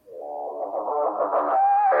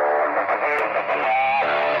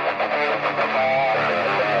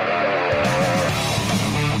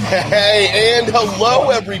Hey, and hello,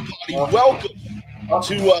 everybody. Welcome to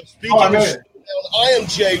Speaking of Schmoedown. I am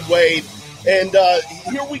Jay Wade, and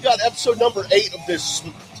here we got episode number 8 of this.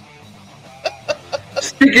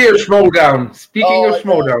 Speaking of Schmoedown,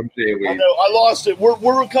 Jay Wade. I know, I lost it.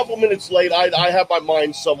 We're a couple minutes late. I have my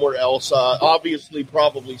mind somewhere else. Obviously,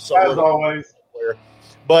 probably somewhere. As always.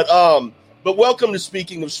 But welcome to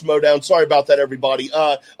Speaking of Schmoedown. Sorry about that, everybody.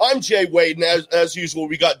 I'm Jay Wade, and as usual,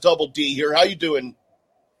 we got Double D here. How you doing?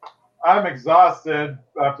 I'm exhausted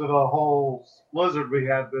after the whole blizzard we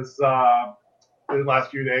had this the last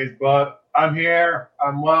few days, but I'm here.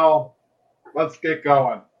 I'm well. Let's get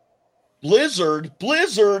going. Blizzard.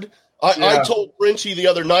 I told Frenchie the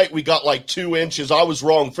other night we got like 2 inches. I was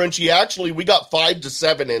wrong. Frenchie, actually, we got 5 to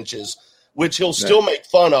 7 inches, which he'll still make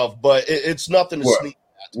fun of, but it's nothing to sneak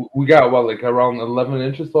at. We got, like around 11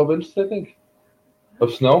 inches, 12 inches, I think,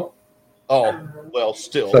 of snow? Oh, well,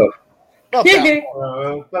 still. So. That's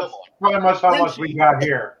pretty much how much we got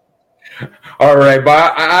here. All right,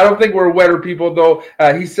 but I don't think we're weather people, though.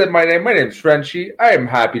 He said my name. My name's Frenchie. I am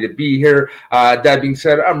happy to be here. That being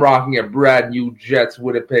said, I'm rocking a brand new Jets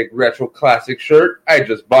Winnipeg Retro Classic shirt. I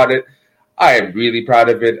just bought it. I am really proud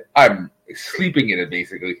of it. I'm sleeping in it,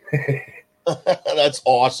 basically. That's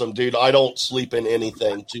awesome, dude. I don't sleep in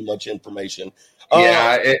anything. Too much information.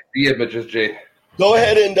 The images, Jay. Go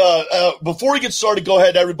ahead and before we get started, go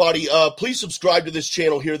ahead, everybody. Please subscribe to this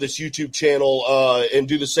channel here, this YouTube channel, and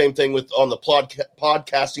do the same thing on the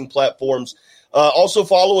podcasting platforms. Also,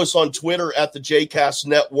 follow us on Twitter at the JCast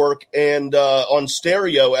Network and on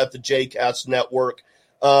stereo at the JCast Network.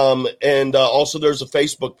 And also, there's a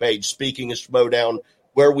Facebook page, Speaking of Schmoedown,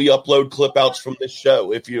 where we upload clip outs from this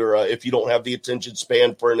show. If you don't have the attention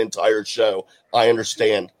span for an entire show, I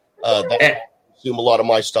understand. I assume a lot of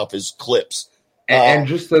my stuff is clips. And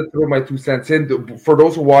just to throw my 2 cents in, for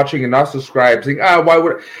those who are watching and not subscribed, saying, why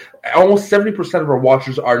would almost 70% of our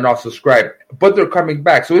watchers are not subscribed, but they're coming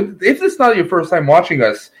back. So if it's not your first time watching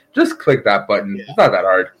us, just click that button. Yeah. It's not that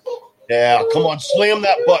hard. Yeah, come on, slam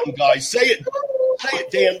that button, guys. Say it,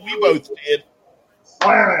 Dan. We both did.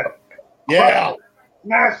 Slam it. Yeah.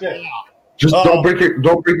 Smash it. Just don't break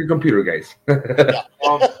your computer, guys.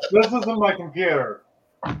 This isn't my computer.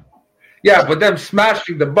 Yeah, but them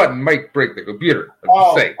smashing the button might break the computer.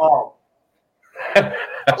 Okay.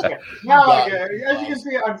 Now, as you can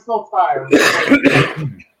see, I'm still tired.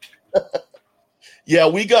 Yeah,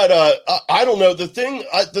 we got. I don't know. The thing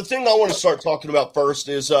I want to start talking about first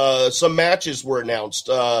is some matches were announced.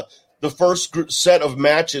 The first set of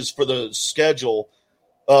matches for the schedule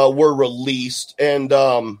were released, and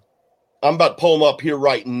I'm about to pull them up here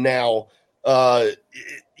right now.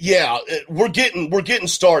 Yeah, we're getting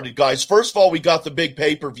started, guys. First of all, we got the big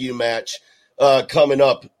pay-per-view match coming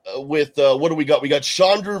up with what do we got? We got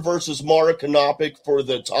Chandru versus Mara Kanopik for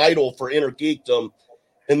the title for Inner Geekdom,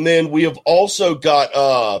 and then we have also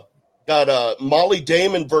got Molly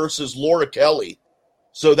Damon versus Laura Kelly.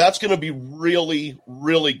 So that's going to be really,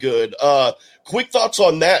 really good. Quick thoughts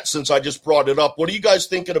on that since I just brought it up. What are you guys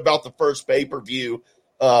thinking about the first pay-per-view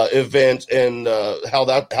event and how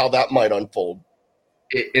that might unfold?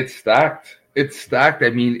 It's stacked. I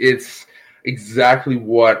mean, it's exactly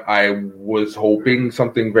what I was hoping.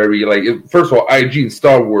 Something very first of all, IG and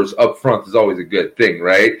Star Wars up front is always a good thing,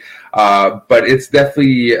 right? But it's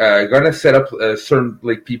definitely going to set up certain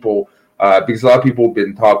people. Because a lot of people have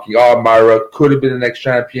been talking, Mara could have been the next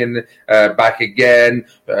champion back again.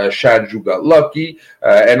 Chandru got lucky.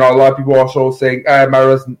 And a lot of people also saying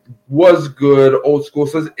Mara was good, old school.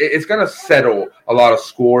 So it's going to settle a lot of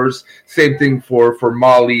scores. Same thing for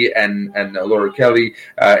Molly and Laura Kelly.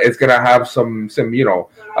 It's going to have some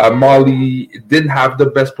Molly didn't have the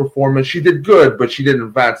best performance. She did good, but she didn't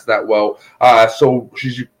advance that well. So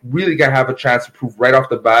she's really going to have a chance to prove right off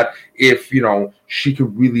the bat if, she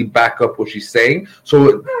could really back up what she's saying.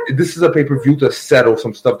 So this is a pay-per-view to settle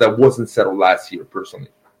some stuff that wasn't settled last year, personally.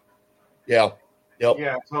 Yeah. Yep.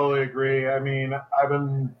 Yeah, totally agree. I mean, I've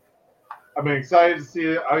been excited to see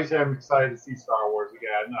it. Obviously, I'm excited to see Star Wars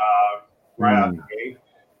again right out the gate.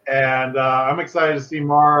 And I'm excited to see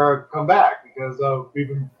Mara come back because we've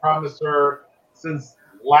been promised her since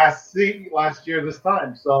last year this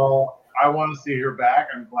time. So I want to see her back.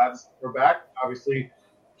 I'm glad to see her back. Obviously,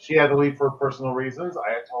 she had to leave for personal reasons.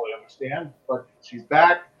 I totally understand. But she's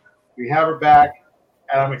back. We have her back.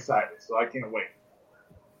 And I'm excited. So I can't wait.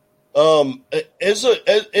 And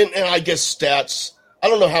I guess stats, I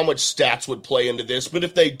don't know how much stats would play into this, but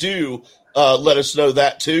if they do, let us know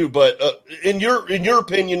that too. But in your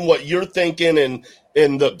opinion, what you're thinking and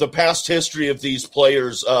the past history of these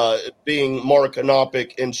players being Mara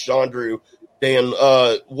Kanopik and Chandru, Dan,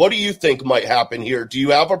 what do you think might happen here? Do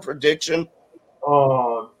you have a prediction?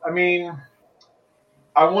 I mean,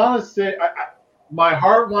 I want to say my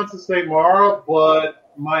heart wants to say Mara,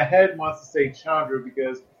 but my head wants to say Chandra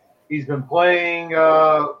because he's been playing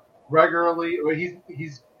regularly.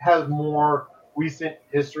 He's has more recent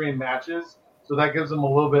history in matches, so that gives him a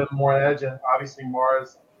little bit more edge. And obviously,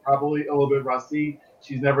 Mara's probably a little bit rusty.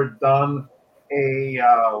 She's never done a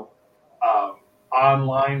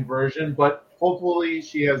online version, but hopefully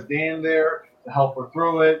she has Dan there to help her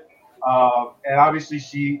through it. And obviously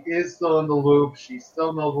she is still in the loop. She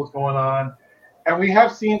still knows what's going on. And we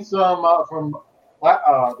have seen some from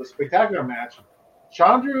the spectacular match.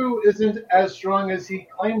 Chandru isn't as strong as he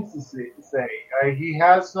claims to say. He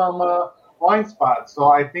has some blind spots.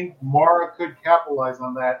 So I think Mara could capitalize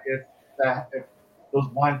on that if those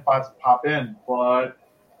blind spots pop in. But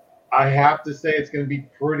I have to say it's going to be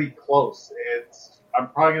pretty close. I'm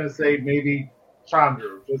probably going to say maybe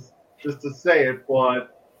Chandru, just to say it,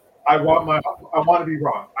 but I want to be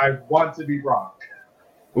wrong. I want to be wrong.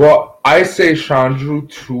 Well, I say Chandru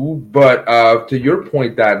too, but to your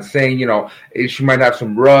point, Dan, saying, she might have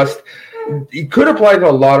some rust, it could apply to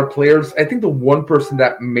a lot of players. I think the one person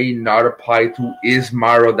that may not apply to is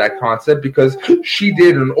Mara, that concept, because she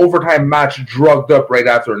did an overtime match drugged up right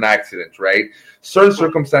after an accident, right? Certain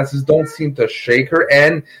circumstances don't seem to shake her,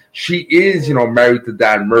 and she is, married to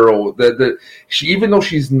Dan Murrow. Even though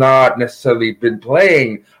she's not necessarily been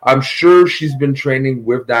playing, I'm sure she's been training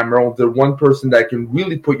with Dan Murrow. The one person that can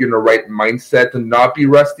really put you in the right mindset to not be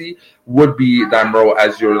rusty would be Dan Murrow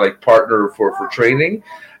as your partner for training.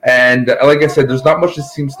 And like I said, there's not much that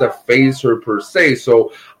seems to phase her per se.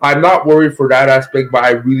 So I'm not worried for that aspect, but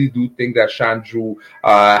I really do think that Chandru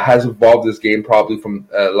has evolved this game probably from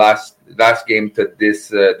last game to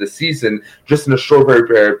this season, just in a short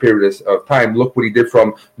very period of time. Look what he did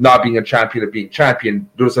from not being a champion to being champion.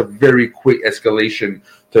 There was a very quick escalation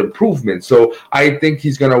to improvement. So I think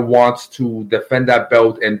he's going to want to defend that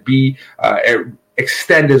belt and be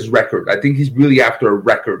extend his record. I think he's really after a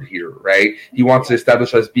record here, right? He wants to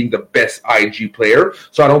establish as being the best IG player.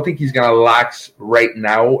 So I don't think he's going to lax right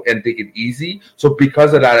now and take it easy. So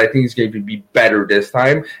because of that, I think he's going to be better this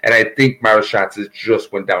time. And I think Mara's chances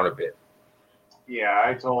just went down a bit. Yeah,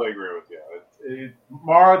 I totally agree with you.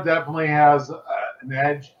 Mara definitely has an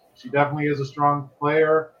edge. She definitely is a strong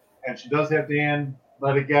player, and she does have Dan.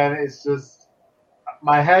 But again, it's just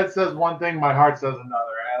my head says one thing, my heart says another,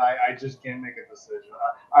 and I just can't make a decision.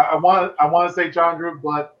 I want to say Chandru,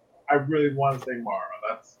 but I really want to say Mara.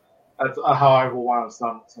 That's how I will want to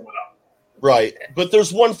sum it up. Right, but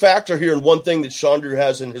there's one factor here, and one thing that Chandru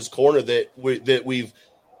has in his corner that we've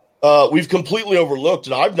completely overlooked,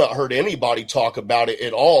 and I've not heard anybody talk about it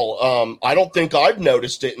at all. I don't think I've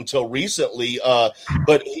noticed it until recently,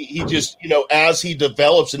 but he just, as he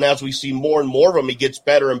develops and as we see more and more of him, he gets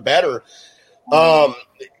better and better.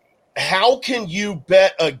 How can you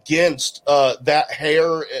bet against that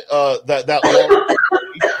hair, that long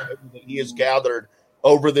that he has gathered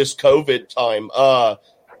over this COVID time?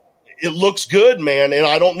 It looks good, man, and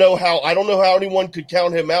I don't know how anyone could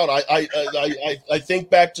count him out. I think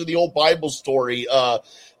back to the old Bible story.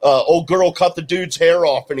 Old girl cut the dude's hair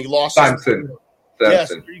off, and he lost. Samson. Yes,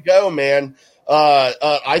 there you go, man.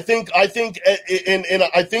 I think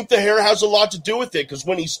the hair has a lot to do with it, because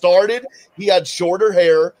when he started, he had shorter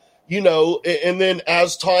hair, and then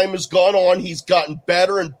as time has gone on, he's gotten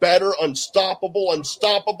better and better,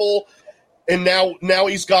 unstoppable. And now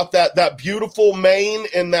he's got that beautiful mane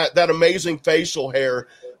and that amazing facial hair.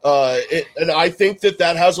 And I think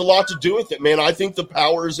that has a lot to do with it, man. I think the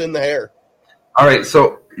power is in the hair. All right,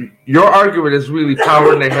 so your argument is really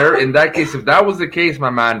power in the hair. In that case, if that was the case, my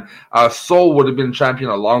man, Soul would have been champion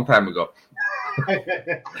a long time ago.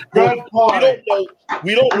 Good point.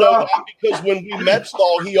 We don't know that, because when we met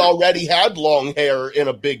Saul, he already had long hair and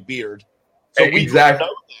a big beard. So exactly.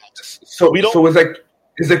 So it's like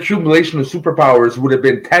his accumulation of superpowers would have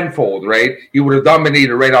been tenfold, right? He would have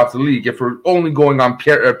dominated right off the league if we're only going on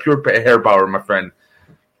pure hair power, my friend.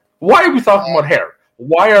 Why are we talking about hair?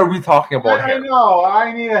 Why are we talking about hair? I know.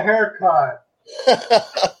 I need a haircut.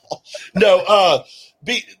 No,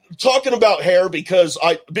 talking about hair because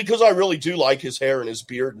I really do like his hair and his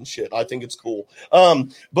beard and shit. I think it's cool.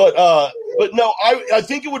 But no, I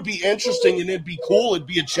think it would be interesting and it'd be cool. It'd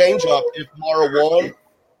be a change up if Mara won.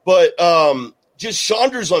 But just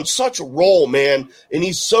Chandru's on such a roll, man, and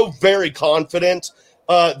he's so very confident.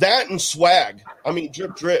 That and swag. I mean,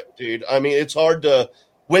 drip, dude. I mean, it's hard to.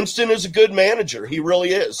 Winston is a good manager. He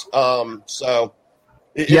really is. So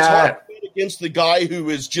it's hard to bet against the guy who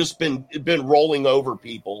has just been rolling over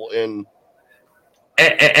people. And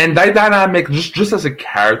And that dynamic, just as a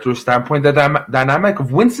character standpoint, that dynamic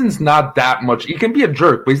of Winston's not that much. He can be a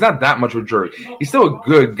jerk, but he's not that much of a jerk. He's still a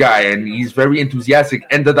good guy, and he's very enthusiastic.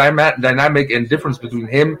 And the dynamic and difference between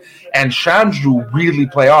him and Shandru really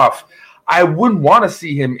play off. I wouldn't want to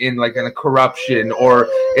see him in a corruption or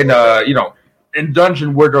in a in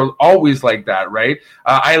dungeon where they're always like that, right?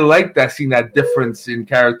 I like that, seeing that difference in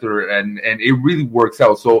character, and it really works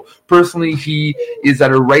out. So personally, he is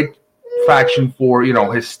at a right faction for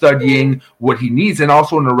his studying, what he needs, and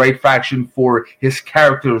also in the right faction for his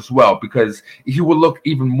character as well, because he would look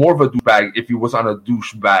even more of a douchebag if he was on a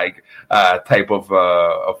douchebag type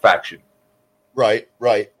of faction. Right.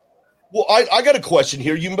 Well, I got a question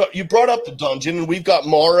here. You brought up the dungeon, and we've got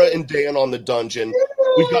Mara and Dan on the dungeon.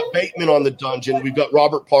 We've got Bateman on the dungeon. We've got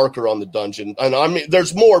Robert Parker on the dungeon. And I mean,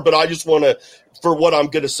 there's more, but I just want to, for what I'm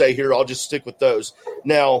going to say here, I'll just stick with those.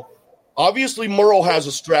 Now, obviously, Merle has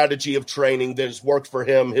a strategy of training that has worked for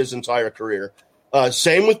him his entire career.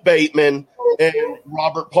 Same with Bateman and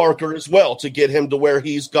Robert Parker as well, to get him to where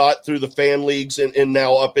he's got through the fan leagues and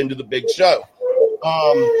now up into the big show.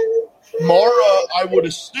 Mara, I would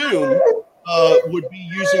assume, would be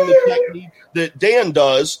using the technique that Dan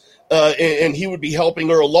does, and he would be helping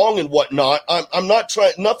her along and whatnot. I'm not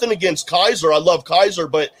trying, nothing against Kaiser. I love Kaiser,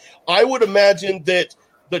 but I would imagine that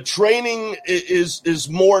the training is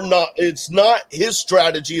more it's not his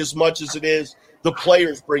strategy as much as it is the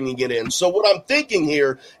players bringing it in. So what I'm thinking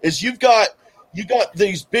here is you got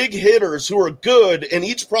these big hitters who are good, and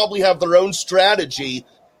each probably have their own strategy.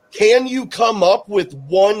 Can you come up with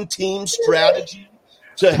one team strategy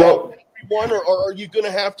to help everyone, or are you going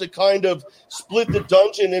to have to kind of split the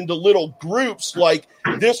dungeon into little groups, like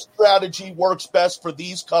this strategy works best for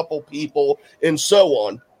these couple people and so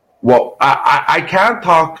on? Well, I can't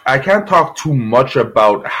talk too much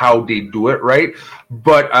about how they do it, right?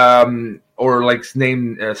 But or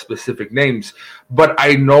name specific names. But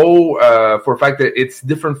I know for a fact that it's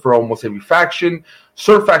different for almost every faction.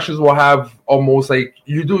 Certain factions will have almost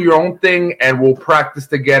you do your own thing, and we'll practice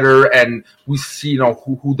together, and we see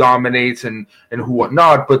who dominates and who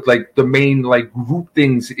whatnot. But the main group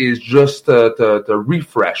things is just to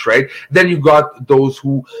refresh, right? Then you got those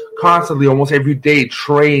who constantly, almost every day,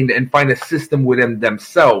 train and find a system within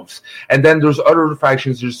themselves. And then there's other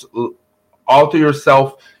factions just alter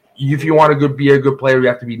yourself. If you want to be a good player, you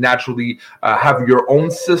have to be naturally have your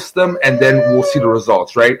own system, and then we'll see the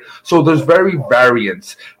results, right? So there's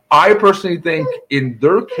variance. I personally think in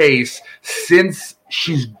their case, since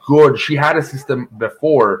she's good, she had a system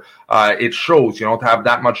before, it shows, to have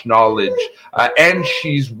that much knowledge. And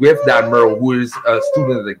she's with that Merle, who is a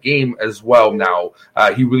student of the game as well now.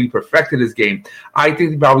 He really perfected his game. I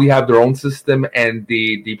think they probably have their own system, and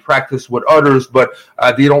they practice with others, but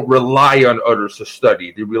they don't rely on others to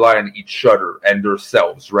study. They rely on each other and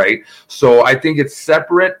themselves, right? So I think it's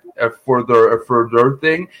separate for their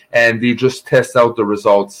thing, and they just test out the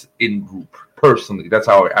results in group. Personally, that's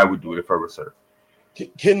how I would do it if I was her.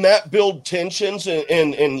 Can that build tensions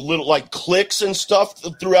and little cliques and stuff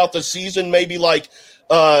throughout the season? Maybe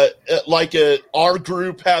our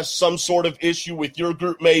group has some sort of issue with your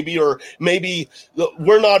group, maybe, or maybe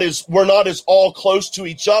we're not as all close to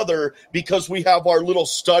each other because we have our little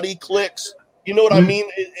study cliques. You know what I mean?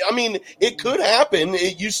 It could happen.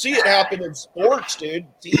 You see it happen in sports, dude.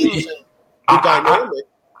 Teams and dynamic.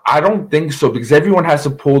 I don't think so, because everyone has to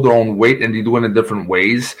pull their own weight, and they do it in different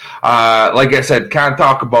ways. Like I said, can't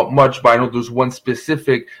talk about much, but I know there's one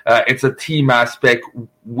specific. It's a team aspect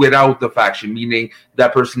without the faction, meaning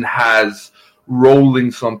that person has rolling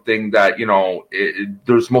something that,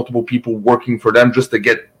 there's multiple people working for them just to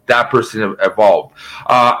get that person evolved.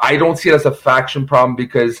 I don't see it as a faction problem,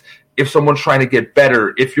 because if someone's trying to get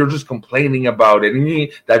better, if you're just complaining about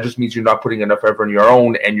it, that just means you're not putting enough effort on your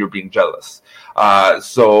own, and you're being jealous.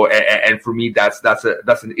 So for me, that's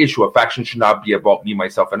an issue. A faction should not be about me,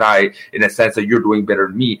 myself, and I, in a sense that you're doing better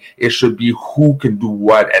than me. It should be who can do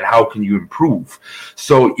what and how can you improve.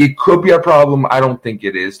 So it could be a problem. I don't think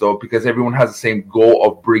it is, though, because everyone has the same goal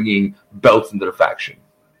of bringing belts into the faction.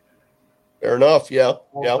 Fair enough. Yeah.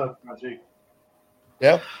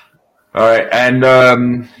 All right, and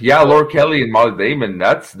Laura Kelly and Molly Damon.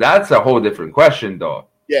 That's a whole different question, though.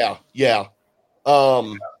 Yeah.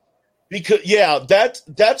 Because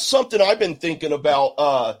that's something I've been thinking about.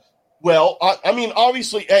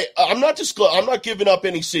 Obviously, I'm not giving up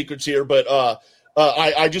any secrets here, but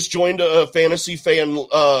I just joined a fantasy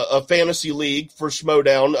league for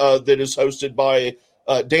Schmoedown that is hosted by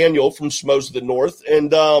Daniel from Schmoes of the North,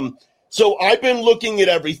 and so I've been looking at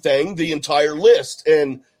everything, the entire list,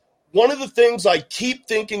 and one of the things I keep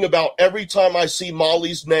thinking about every time I see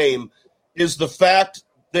Molly's name is the fact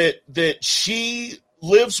that she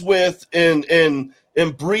lives with and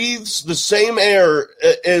breathes the same air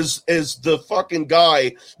as the fucking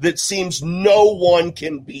guy that seems no one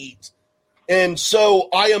can beat. And so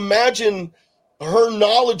I imagine her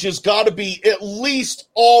knowledge has got to be at least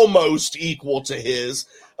almost equal to his.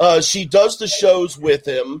 She does the shows with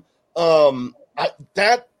him.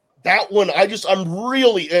 That one, I'm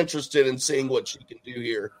really interested in seeing what she can do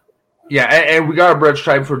here. Yeah, and we got a bridge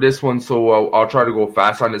time for this one, so I'll try to go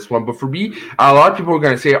fast on this one. But for me, a lot of people are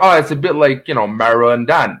going to say, oh, it's a bit like, Mara and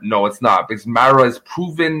Dan. No, it's not, because Mara has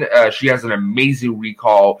proven she has an amazing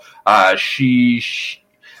recall. She's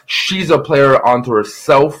a player onto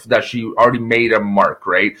herself that she already made a mark,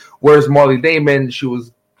 right? Whereas Molly Damon, she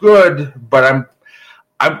was good, but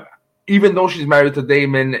I'm even though she's married to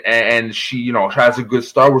Damon and she, has a good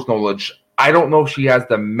Star Wars knowledge, I don't know if she has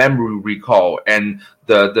the memory recall and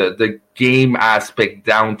the game aspect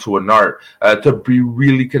down to an art to be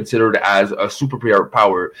really considered as a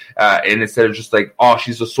superpower. And instead of just like, oh,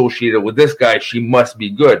 she's associated with this guy, she must be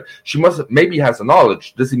good. She maybe has the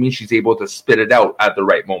knowledge. Doesn't mean she's able to spit it out at the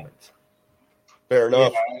right moment. Fair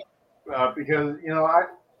enough. Yeah, because,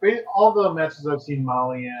 all the matches I've seen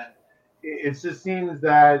Molly in, it just seems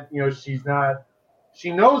that,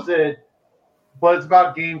 she knows it, but it's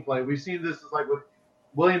about gameplay. We've seen this like with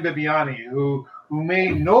William Bibiani, who may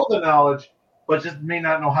know the knowledge, but just may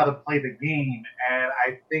not know how to play the game. And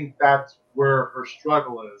I think that's where her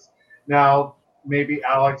struggle is. Now, maybe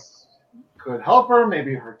Alex could help her.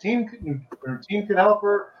 Maybe her team could help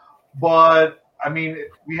her. But, I mean,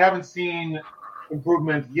 we haven't seen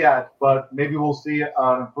improvement yet, but maybe we'll see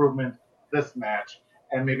an improvement this match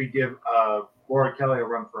and maybe give Laura Kelly a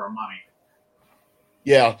run for her money.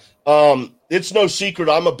 Yeah, it's no secret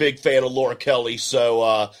I'm a big fan of Laura Kelly,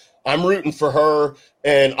 so I'm rooting for her,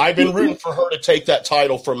 and I've been rooting for her to take that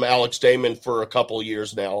title from Alex Damon for a couple of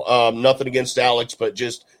years now. Nothing against Alex, but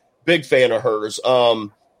just big fan of hers. I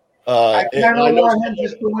want him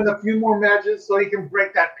just to win a few more matches so he can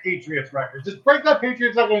break that Patriots record. Just break that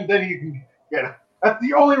Patriots record, and then he can get it. That's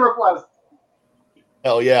the only request.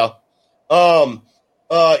 Hell yeah.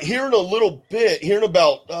 Here in a little bit, here in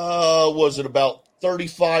about, about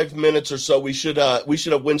 35 minutes or so, we should have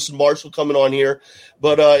Winston Marshall coming on here.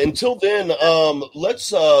 But until then,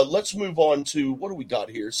 let's move on to what do we got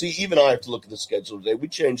here? See, even I have to look at the schedule today. We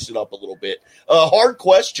changed it up a little bit. Hard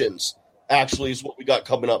questions actually is what we got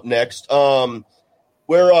coming up next.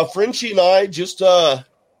 Where Frenchie and I just I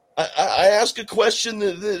ask a question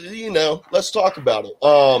that let's talk about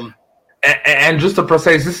it. And just to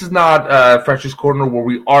precise, this is not French's Corner where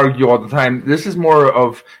we argue all the time. This is more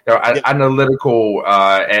of analytical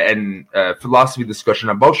and philosophy discussion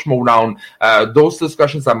about Schmoedown. Those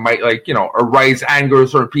discussions that might arise anger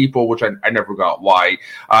certain people, which I never got why.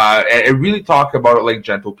 And really talk about it like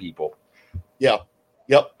gentle people. Yeah.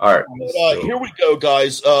 Yep. All right. Here we go,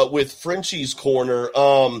 guys, with Frenchie's Corner.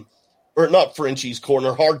 Or not Frenchie's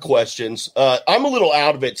Corner, hard questions. I'm a little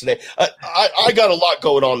out of it today. I got a lot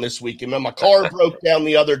going on this weekend. My car broke down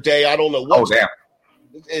the other day. I don't know what. Oh, damn.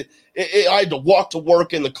 I had to walk to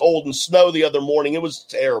work in the cold and snow the other morning. It was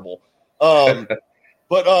terrible. But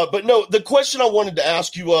no, the question I wanted to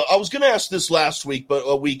ask you, I was going to ask this last week,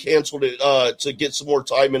 but we canceled it to get some more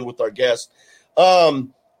time in with our guest.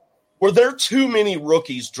 Were there too many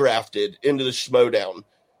rookies drafted into the Schmoedown?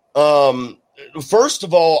 First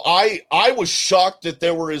of all, I was shocked that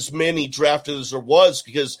there were as many drafted as there was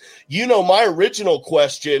because, my original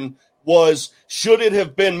question was, should it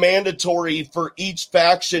have been mandatory for each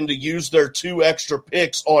faction to use their 2 extra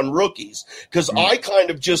picks on rookies? Because I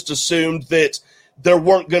kind of just assumed that there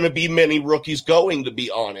weren't going to be many rookies going, to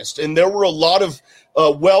be honest. And there were a lot of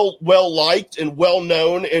well-liked and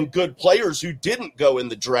well-known and good players who didn't go in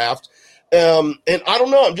the draft. And I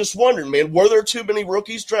don't know. I'm just wondering, man, were there too many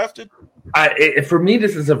rookies drafted? For me,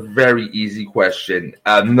 this is a very easy question.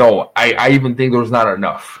 No, I even think there's not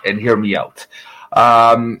enough. And hear me out.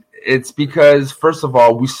 It's because, first of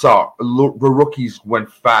all, we saw the rookies went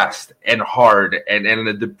fast and hard and in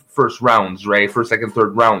the first rounds, right? First, second,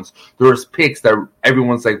 third rounds. There was picks that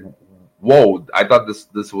everyone's like, whoa, I thought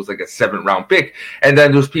this was like a 7th round pick. And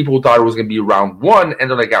then there's people who thought it was going to be round 1, and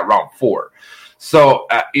then they got round 4. So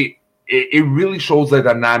it really shows the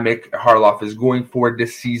dynamic Harloff is going for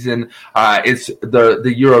this season. It's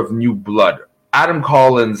the year of new blood. Adam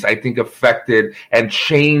Collins, I think, affected and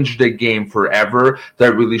changed the game forever.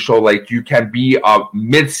 That really show like you can be a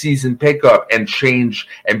mid-season pickup and change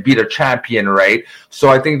and beat a champion, right? So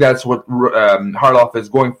I think that's what Harloff is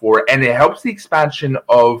going for, and it helps the expansion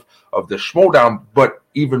of the Schmoedown. But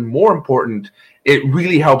even more important, it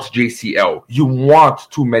really helps JCL. You want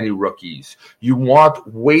too many rookies. You want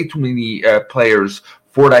way too many players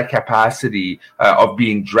for that capacity of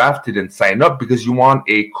being drafted and signed up, because you want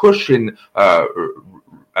a cushion,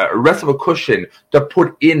 rest of a cushion to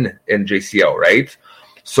put in JCL, right?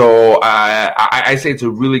 So I say it's a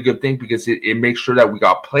really good thing, because it makes sure that we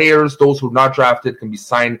got players, those who are not drafted can be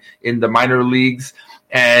signed in the minor leagues,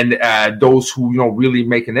 and those who really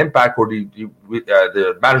make an impact, or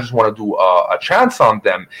the managers want to do a chance on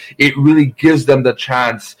them. It really gives them the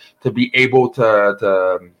chance to be able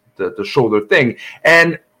to show their thing.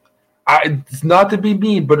 And it's not to be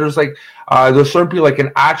mean, but there's certain people like an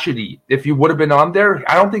Ashidi. If he would have been on there,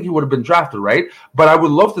 I don't think he would have been drafted, right? But I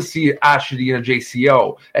would love to see Ashidi in a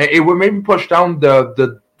JCO. It would maybe push down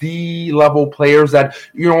the D-level players that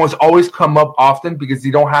has always come up often, because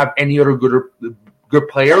they don't have any other good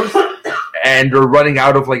players, and they're running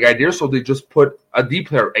out of ideas, so they just put a D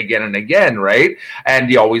player again and again, right? And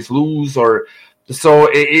they always lose, so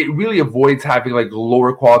it really avoids having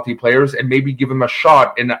lower quality players, and maybe give them a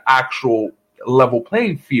shot in the actual level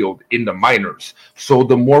playing field in the minors. So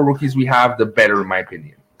the more rookies we have, the better, in my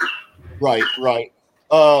opinion. Right.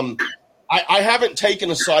 I haven't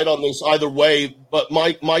taken a side on this either way, but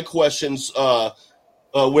my questions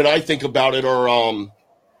when I think about it are,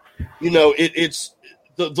 it's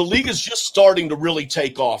the league is just starting to really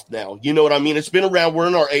take off now. You know what I mean? It's been around. We're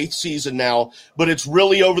in our 8th season now, but it's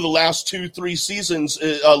really over the last 2-3 seasons,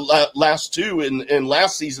 last two and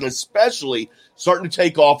last season especially, starting to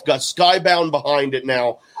take off. Got Skybound behind it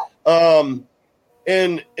now.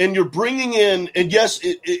 And you're bringing in, and yes,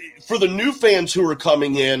 for the new fans who are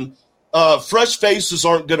coming in, fresh faces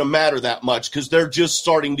aren't going to matter that much, because they're just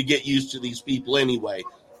starting to get used to these people anyway.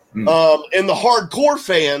 And the hardcore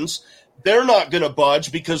fans, they're not going to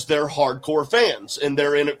budge, because they're hardcore fans and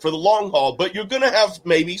they're in it for the long haul. But you're going to have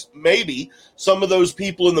maybe some of those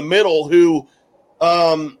people in the middle who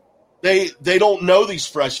they don't know these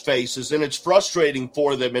fresh faces, and it's frustrating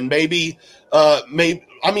for them. And maybe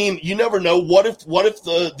you never know. What if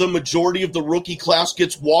the majority of the rookie class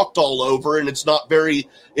gets walked all over, and it's not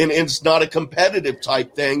it's not a competitive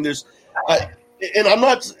type thing. And I'm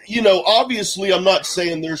not, obviously I'm not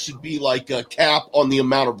saying there should be a cap on the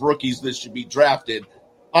amount of rookies that should be drafted.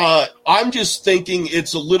 I'm just thinking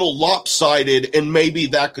it's a little lopsided, and maybe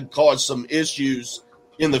that could cause some issues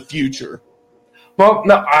in the future. Well,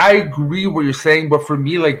 no, I agree what you're saying, but for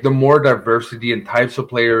me, the more diversity in types of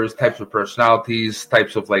players, types of personalities,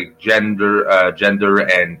 types of gender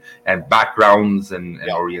and backgrounds and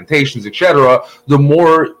orientations, etc., the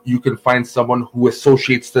more you can find someone who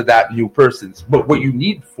associates to that new person. But what you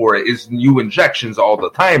need for it is new injections all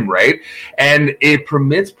the time, right? And it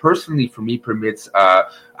permits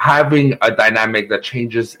having a dynamic that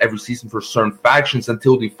changes every season for certain factions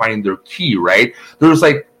until they find their key, right? There's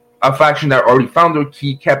a faction that already found their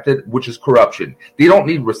key, kept it, which is corruption. They don't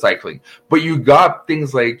need recycling. But you got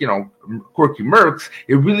things like, quirky mercs.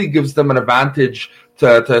 It really gives them an advantage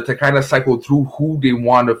to kind of cycle through who they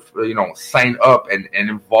want to, sign up and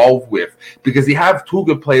involve with. Because they have 2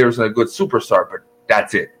 good players and a good superstar, but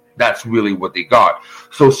that's it. That's really what they got.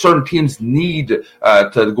 So certain teams need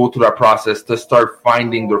to go through that process to start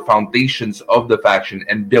finding their foundations of the faction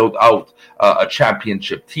and build out a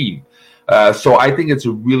championship team. So I think it's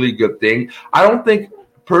a really good thing. I don't think,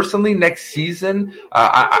 personally, next season,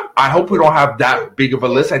 I hope we don't have that big of a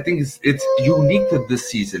list. I think it's unique to this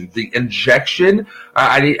season. The injection,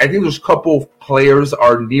 I think there's a couple of players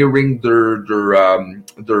are nearing their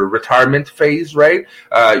retirement phase, right?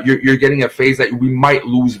 You're getting a phase that we might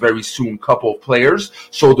lose very soon, couple of players.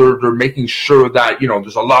 So they're making sure that,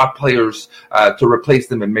 there's a lot of players to replace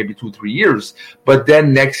them in maybe 2-3 years. But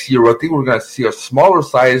then next year, I think we're going to see a smaller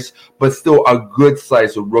size, but still a good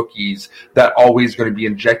size of rookies that always going to be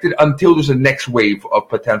injected until there's a next wave of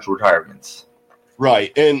potential retirements.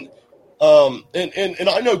 Right. And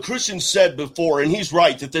I know Christian said before, and he's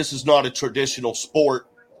right, that this is not a traditional sport,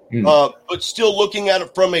 but still looking at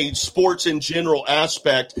it from a sports in general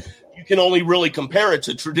aspect, you can only really compare it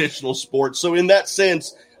to traditional sports. So in that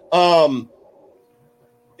sense,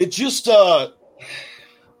 it just, I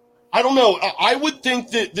don't know. I would think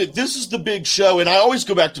that this is the big show, and I always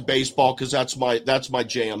go back to baseball because that's my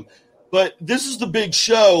jam. But this is the big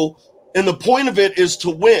show, and the point of it is to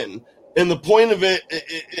win. And the point of it,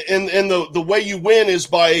 and the way you win is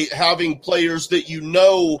by having players that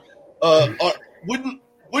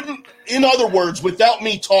wouldn't. In other words, without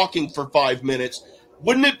me talking for 5 minutes,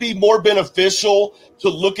 wouldn't it be more beneficial to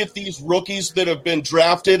look at these rookies that have been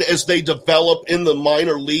drafted as they develop in the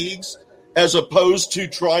minor leagues, as opposed to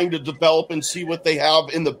trying to develop and see what they have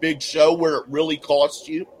in the big show where it really costs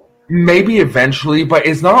you? Maybe eventually, but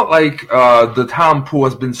it's not like the talent pool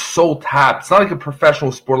has been so tapped. It's not like a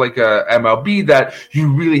professional sport like a MLB that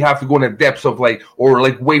you really have to go in the depths of wait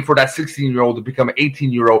for that 16-year-old to become an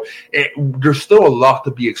 18-year-old. There's still a lot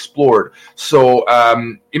to be explored. So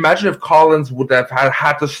imagine if Collins would have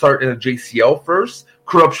had to start in a JCL first.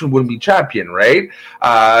 Corruption wouldn't be champion, right?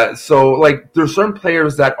 So there's certain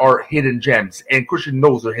players that are hidden gems, and Christian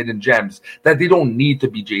knows they're hidden gems that they don't need to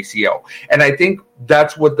be JCL. And I think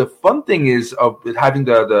that's what the fun thing is of having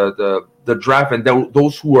the draft, and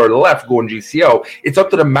those who are left go in JCL. It's up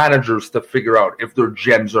to the managers to figure out if they're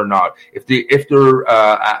gems or not. If they're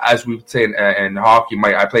as we would say in hockey,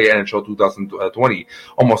 I play NHL 2020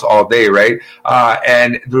 almost all day, right?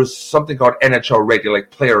 And there's something called NHL ready,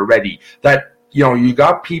 like player ready, that you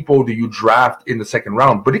got people that you draft in the second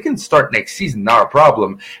round, but it can start next season, not a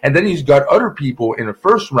problem. And then you've got other people in the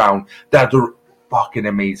first round that they're fucking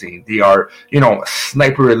amazing. They are,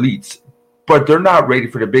 sniper elites, but they're not ready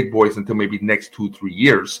for the big boys until maybe the next 2-3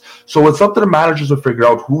 years. So it's up to the managers to figure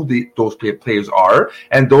out who those players are,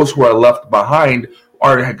 and those who are left behind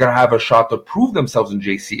are going to have a shot to prove themselves in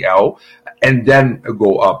JCL and then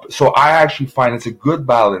go up. So I actually find it's a good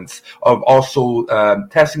balance of also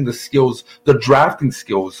testing the skills, the drafting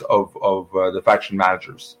skills of the faction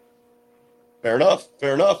managers. Fair enough.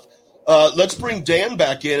 Let's bring Dan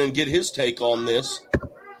back in and get his take on this.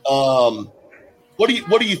 What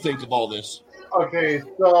do you think of all this? Okay,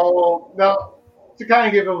 so now to kind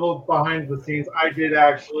of give a little behind the scenes, I did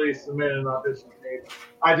actually submit an audition tape.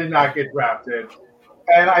 I did not get drafted.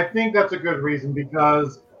 And I think that's a good reason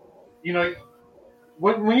because,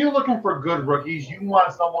 when you're looking for good rookies, you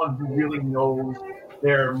want someone who really knows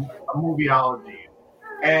their movieology.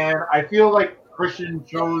 And I feel like Christian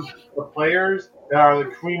chose the players that are the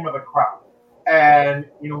cream of the crop. And,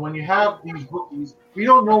 when you have these rookies, we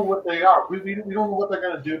don't know what they are. We don't know what they're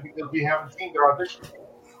going to do because we haven't seen their audition.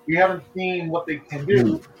 We haven't seen what they can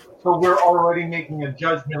do. So we're already making a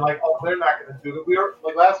judgment like, oh, they're not going to do it. We were,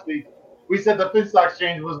 like last week, we said the Finstock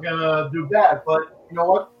exchange was going to do bad, but you know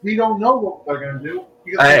what? We don't know what they're going to do.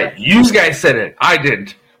 You guys said it. I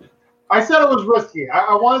didn't. I said it was risky.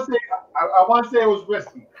 I want to say it was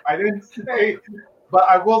risky. I didn't say, but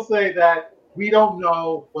I will say that we don't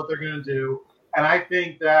know what they're going to do, and I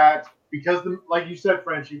think that because, like you said,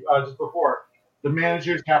 Frenchie, just before, the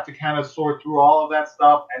managers have to kind of sort through all of that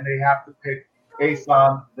stuff, and they have to pick based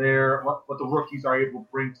on what the rookies are able to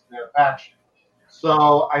bring to their faction.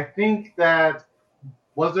 So I think that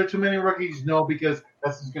was there too many rookies? No, because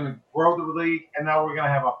this is going to grow the league, and now we're going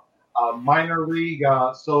to have a minor league.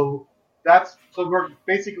 So we're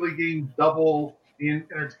basically getting double the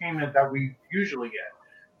entertainment that we usually get.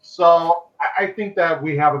 So I think that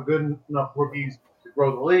we have a good enough rookies to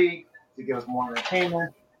grow the league, to give us more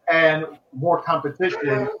entertainment and more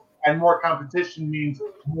competition. And more competition means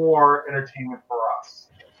more entertainment for us.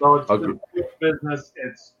 So it's good business.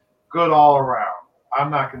 It's good all around. I'm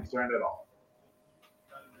not concerned at all.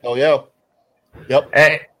 Oh, yeah. Yep.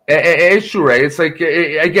 It's true, right? It's like,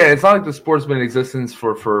 again, it's not like the sport's been in existence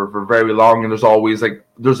for very long, and there's always,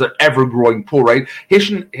 there's an ever-growing pool, right?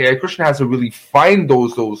 Christian has to really find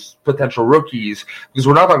those potential rookies, because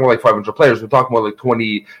we're not talking about, 500 players. We're talking about,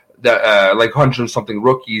 20, 100-something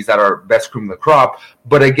rookies that are best cream of the crop.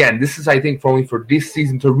 But again, this is, I think, only for this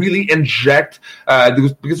season to really inject,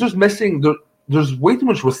 because there's way too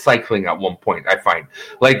much recycling at one point, I find.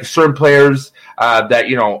 Certain players that,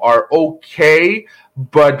 are okay,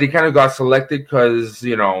 but they kind of got selected because,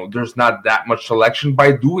 there's not that much selection.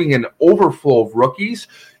 By doing an overflow of rookies,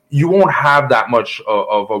 you won't have that much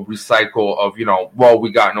of a recycle of,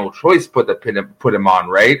 we got no choice but to put him on,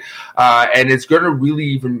 right? And it's going to really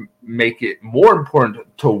even make it more important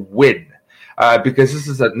to win. Because this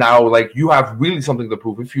is now you have really something to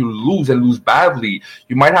prove. If you lose and lose badly,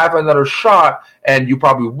 you might have another shot, and you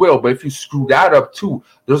probably will. But if you screw that up too,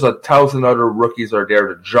 there's 1,000 other rookies are there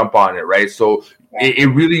to jump on it, right? So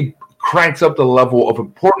it really cranks up the level of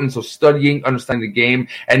importance of studying, understanding the game,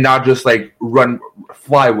 and not just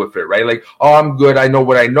fly with it, right? I'm good. I know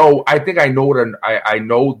what I know. I think I know what I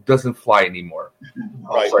know doesn't fly anymore.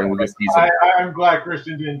 Right. With this season. I'm glad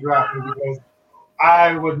Christian didn't draft me because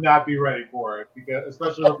I would not be ready for it, because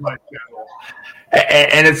especially with my schedule.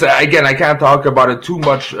 And it's, again, I can't talk about it too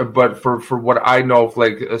much, but for what I know of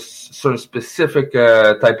a sort of specific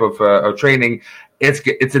type of training, it's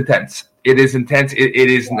intense. It is intense. It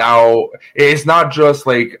is now. It's not just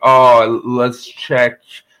let's check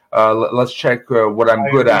what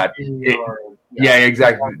I'm good at. Yeah,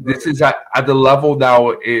 exactly. This is at the level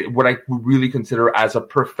now, what I would really consider as a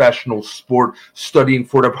professional sport, studying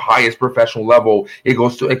for the highest professional level. It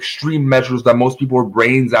goes to extreme measures that most people with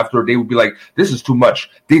brains after they would be like, this is too much.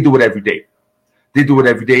 They do it every day. They do it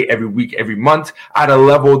every day, every week, every month at a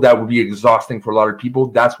level that would be exhausting for a lot of people.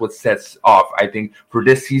 That's what sets off, I think, for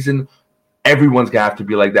this season. Everyone's going to have to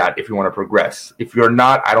be like that if you want to progress. If you're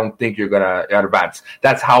not, I don't think you're going to advance.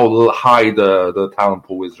 That's how high the talent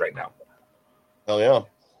pool is right now. Oh, yeah.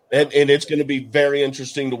 And it's going to be very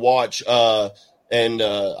interesting to watch. I don't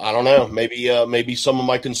know, maybe some of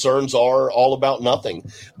my concerns are all about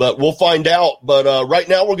nothing. But we'll find out. But right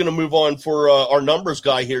now we're going to move on for our numbers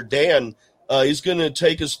guy here, Dan. He's going to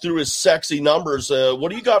take us through his sexy numbers. What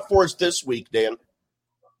do you got for us this week, Dan?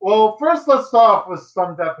 Well, first let's start off with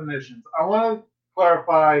some definitions. I want to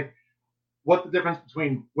clarify what the difference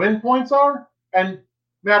between win points are and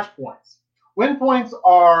match points. Win points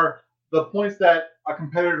are the points that a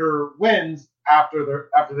competitor wins after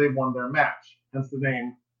they won their match, hence the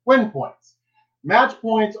name win points. Match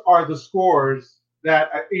points are the scores that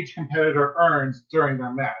each competitor earns during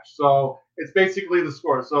their match. So it's basically the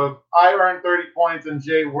score. So if I earn 30 points and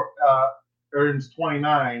Jay earns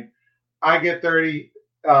 29, I get 30.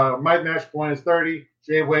 My match point is 30.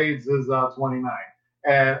 Jay Wade's is 29.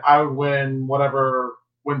 And I would win whatever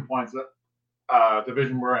win points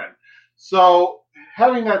division we're in. So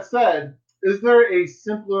having that said, is there a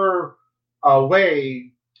simpler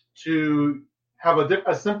way to have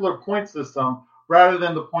a simpler point system rather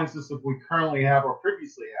than the point system we currently have or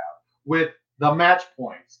previously have with the match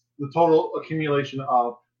points, the total accumulation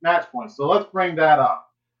of match points? So let's bring that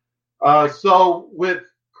up. So with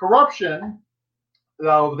corruption,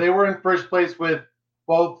 they were in first place with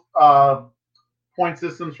both point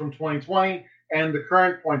systems from 2020 and the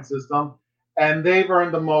current point system, and they've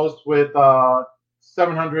earned the most with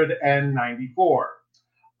 794.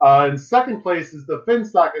 In second place is the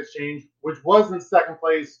Finstock Exchange, which was in second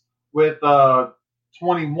place with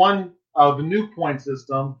 21 of the new point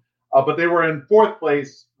system, but they were in fourth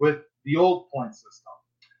place with the old point system.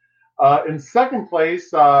 In second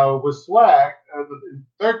place was Swag. In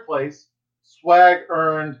third place, Swag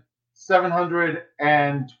earned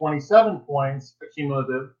 727 points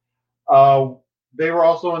cumulative. They were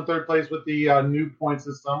also in third place with the new point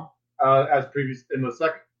system, as previous in the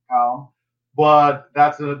second column. But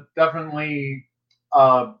that's definitely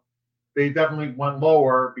they definitely went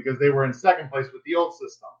lower because they were in second place with the old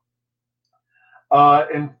system.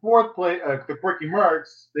 In fourth place, the Quirky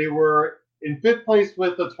Mercs, they were in fifth place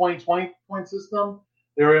with the 2020 point system.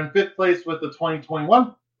 They were in fifth place with the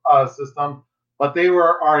 2021 system, but they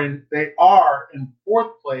are in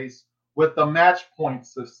fourth place with the match point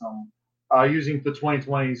system using the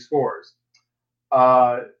 2020 scores.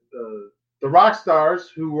 The Rockstars,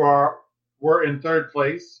 who were in third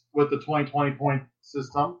place with the 2020 point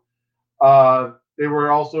system, they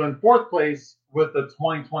were also in fourth place with the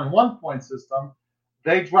 2021 point system.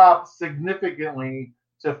 They dropped significantly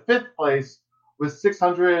to fifth place with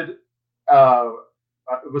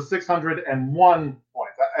 601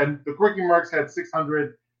 points, and the Quirky Mercs had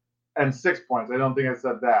 606 points. I don't think I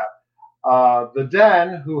said that. The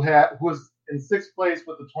Den, who was in sixth place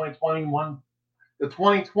with the 2020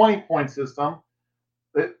 point system.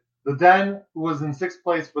 The Den, who was in sixth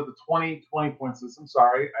place with the 2020 point system.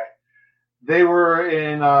 They were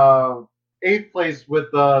in eighth place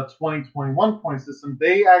with the 2021 point system.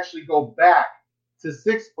 They actually go back to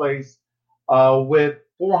sixth place with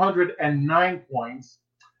 409 points.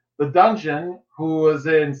 The Dungeon, who was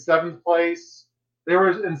in seventh place, they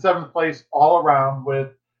were in seventh place all around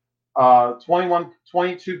with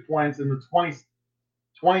 22 points in the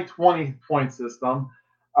 2020 point system,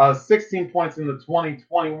 16 points in the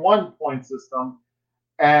 2021 point system,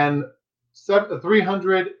 and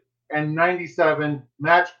 397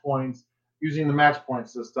 match points using the match point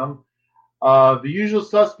system. The Usual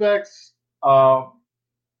Suspects,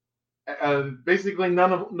 basically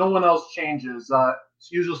no one else changes.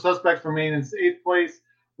 Usual Suspects remain in eighth place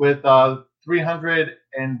with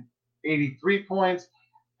 383 points,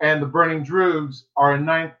 and the Burning Droogs are in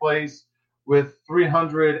ninth place with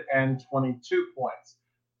 322 points.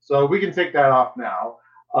 So we can take that off now.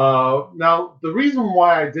 Now, the reason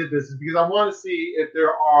why I did this is because I want to see if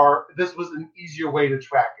this was an easier way to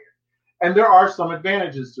track it. And there are some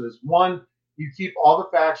advantages to this. One, you keep all the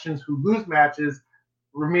factions who lose matches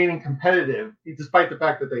remaining competitive, despite the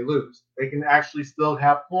fact that they lose. They can actually still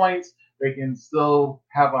have points. They can still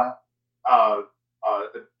have a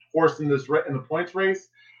horse in the points race.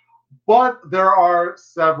 But there are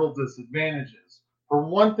several disadvantages. For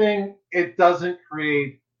one thing, it doesn't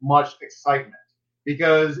create much excitement.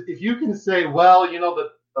 Because if you can say, well,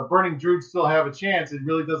 the Burning Druids still have a chance, it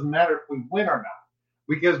really doesn't matter if we win or not,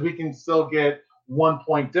 because we can still get 1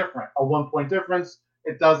 point different. A 1 point difference,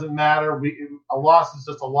 it doesn't matter. A loss is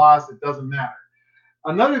just a loss. It doesn't matter.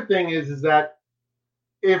 Another thing is that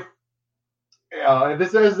if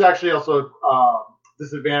this is actually also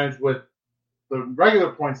disadvantage with the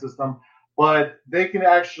regular point system, but this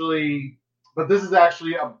is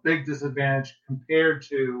actually a big disadvantage compared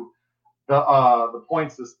to the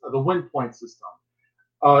point system, the win point system.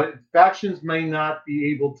 Factions may not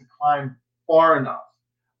be able to climb far enough.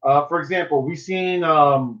 For example, we've seen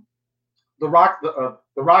the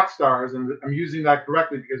Rock Stars, and I'm using that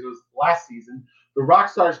correctly because it was last season. The Rock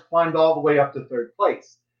Stars climbed all the way up to third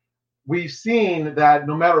place. We've seen that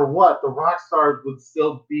no matter what, the Rock Stars would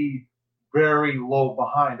still be very low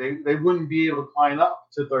behind. They wouldn't be able to climb up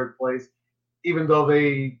to third place, even though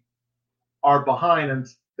they are behind and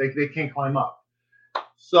they can't climb up.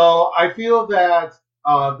 So I feel that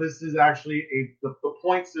this is actually the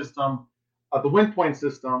point system, the win point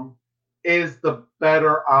system, is the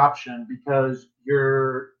better option because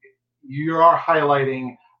you are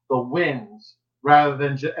highlighting the wins rather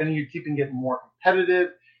than and you're keeping it more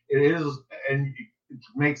competitive. It is, and it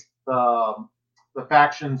makes the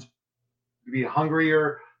factions be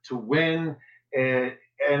hungrier to win, and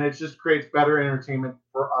it just creates better entertainment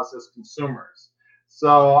for us as consumers.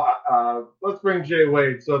 So let's bring Jay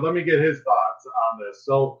Wade. So let me get his thoughts on this.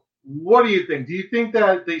 So what do you think? Do you think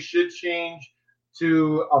that they should change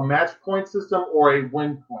to a match point system or a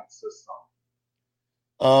win point system?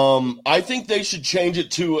 I think they should change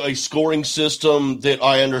it to a scoring system that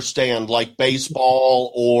I understand, like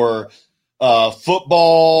baseball or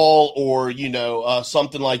football or,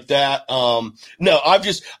 something like that. No,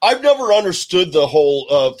 I've never understood the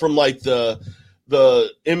whole, from like the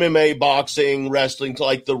MMA, boxing, wrestling to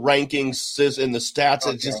like the rankings and the stats.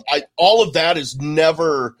 Okay. It's just, all of that is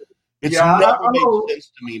never made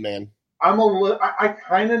sense to me, man. I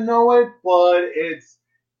kind of know it,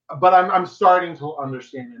 but I'm starting to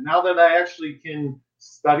understand it. Now that I actually can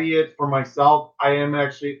study it for myself, I am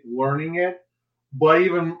actually learning it. But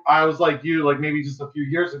even I was like you, like maybe just a few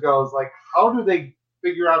years ago, I was like, how do they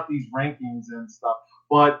figure out these rankings and stuff?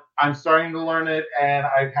 But I'm starting to learn it, and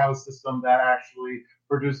I have a system that actually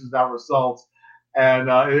produces that results.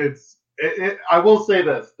 And I will say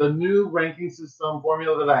this, the new ranking system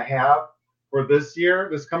formula that I have for this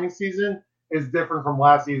coming season, is different from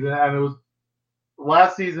last season. And it was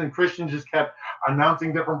last season, Christian just kept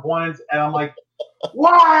announcing different points, and I'm like,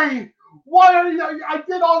 why? Why are you? I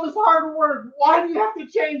did all this hard work. Why do you have to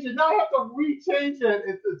change it? Now I have to re-change it.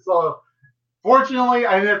 Fortunately,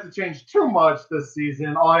 I didn't have to change too much this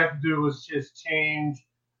season. All I have to do was just change,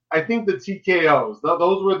 I think, the TKOs.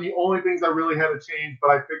 Those were the only things I really had to change,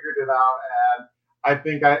 but I figured it out, and I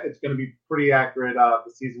think it's going to be pretty accurate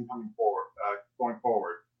the season going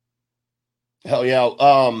forward. Hell yeah.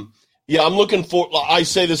 Yeah, I'm looking I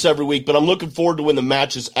say this every week, but I'm looking forward to when the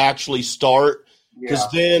matches actually start.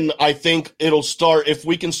 Because then I think it'll start, if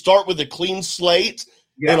we can start with a clean slate,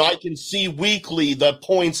 and I can see weekly the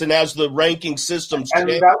points and as the ranking systems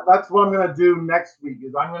change. And that's what I'm going to do next week,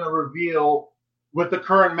 is I'm going to reveal with the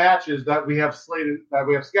current matches that we have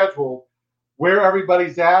scheduled, where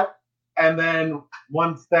everybody's at. And then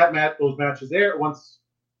once those matches air, once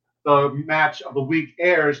the match of the week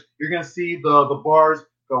airs, you're going to see the bars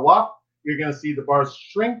go up. You're going to see the bars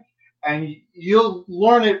shrink. And you'll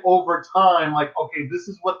learn it over time, like, okay, this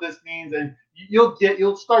is what this means, and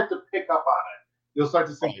you'll start to pick up on it. You'll start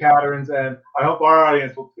to see patterns, and I hope our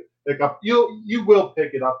audience will pick up. You will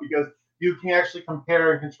pick it up because you can actually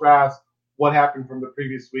compare and contrast what happened from the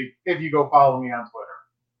previous week if you go follow me on Twitter.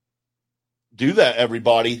 Do that,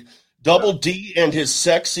 everybody. Double D and his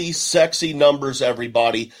sexy, sexy numbers,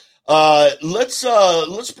 everybody. Let's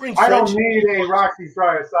bring. I don't need a Roxy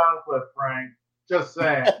Stryer sound clip, Frank. Just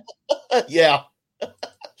saying. Yeah.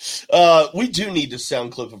 We do need a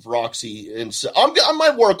sound clip of Roxy, and I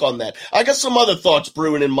might work on that. I got some other thoughts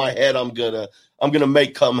brewing in my head. I'm gonna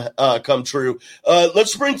make come true.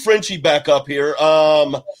 Let's bring Frenchie back up here.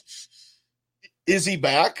 Is he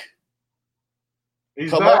back?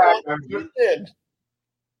 He's back.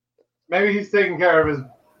 Maybe he's taking care of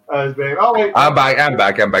his baby. Oh wait, I'm back.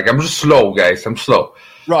 I'm just slow, guys. I'm slow.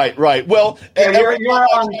 Right. Well, every time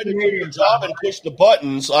I try to do your job and push the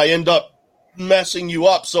buttons, I end up messing you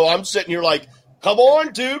up. So I'm sitting here like, come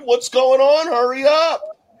on, dude, what's going on? Hurry up.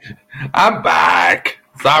 I'm back.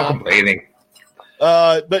 Stop complaining.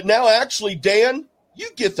 But now, actually, Dan, you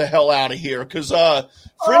get the hell out of here because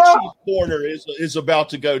Frenchie's corner is about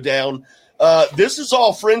to go down. This is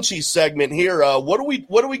all Frenchie's segment here. What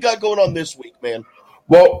do we got going on this week, man?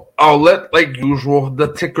 Well, I'll let, like usual,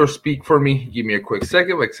 the ticker speak for me. Give me a quick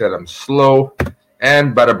second. Like I said, I'm slow.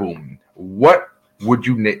 And bada boom. Who would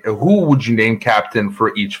you name captain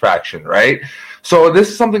for each faction, right? So this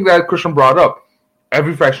is something that Christian brought up.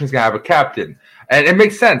 Every faction is going to have a captain. And it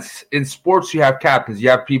makes sense. In sports, you have captains. You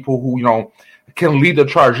have people who, can lead the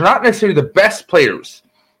charge. Not necessarily the best players.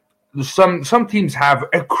 Some teams have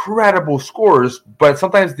incredible scorers, but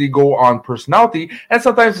sometimes they go on personality, and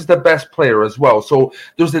sometimes it's the best player as well. So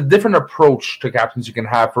there's a different approach to captains you can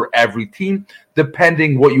have for every team,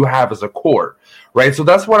 depending what you have as a core, right? So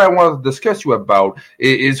that's what I want to discuss you about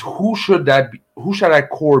is who should that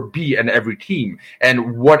core be in every team,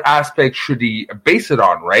 and what aspect should he base it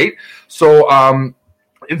on, right? So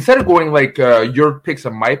instead of going like your picks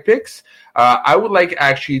and my picks, I would like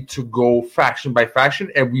actually to go faction by faction,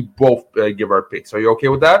 and we both give our picks. Are you okay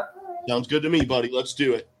with that? Sounds good to me, buddy. Let's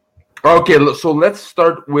do it. Okay, so let's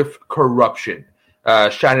start with corruption.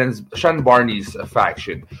 Shannon Barney's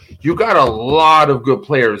faction. You got a lot of good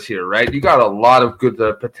players here, right? You got a lot of good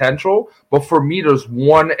potential, but for me, there's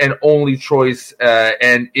one and only choice,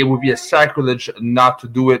 and it would be a sacrilege not to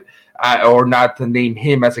do it or not to name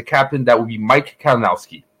him as a captain. That would be Mike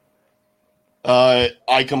Kalinowski.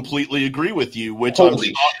 I completely agree with you. Which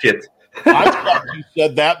Holy shit! I'm shocked you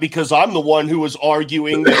said that because I'm the one who was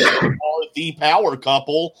arguing that they are the power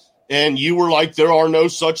couple, and you were like, "There are no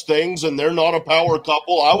such things, and they're not a power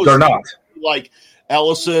couple." They're not like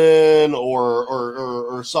Ellison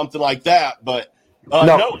or something like that. But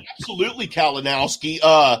no, absolutely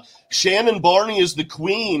Kalinowski. Shannon Barney is the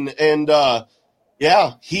queen, and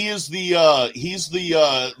he is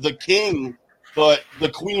the king. But the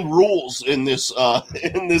queen rules in this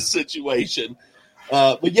situation.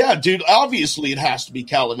 But yeah, dude, obviously it has to be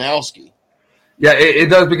Kalinowski. Yeah, it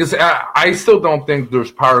does, because I still don't think there's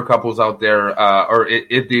power couples out there, or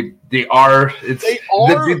if they are.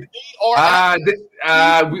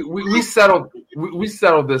 We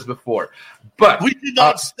settled this before, but we did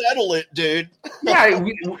not settle it, dude.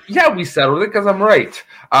 we settled it because I'm right.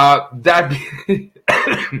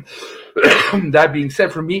 That being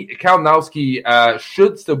said, for me, Kalinowski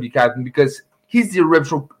should still be captain because he's the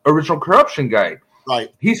original corruption guy.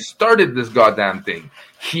 Right. He started this goddamn thing.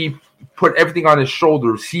 He put everything on his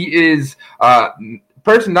shoulders. He is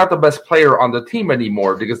personally not the best player on the team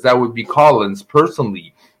anymore, because that would be Collins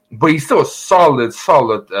personally. But he's still a solid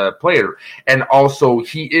player. And also,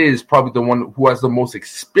 he is probably the one who has the most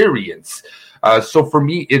experience. So for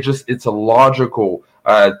me, it's a logical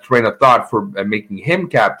train of thought for making him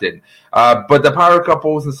captain. But the power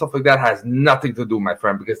couples and stuff like that has nothing to do, my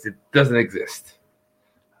friend, because it doesn't exist.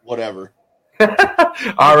 Whatever.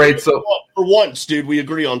 All right, so for once, dude, we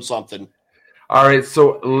agree on something. All right,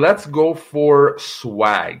 so let's go for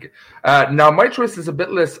swag. Now, my choice is a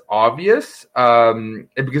bit less obvious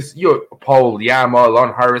because Paul Liama,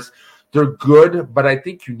 Lon Harris, they're good, but I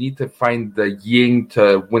think you need to find the yin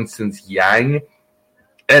to Winston's yang.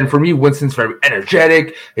 And for me, Winston's very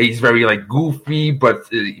energetic. He's very goofy, but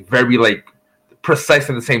very precise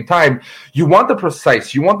at the same time. You want the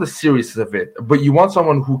precise, you want the seriousness of it, but you want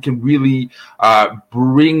someone who can really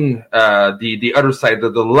bring the other side, the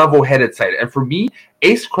level-headed side. And for me,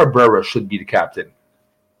 Ace Cabrera should be the captain.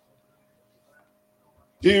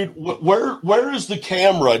 Dude, where is the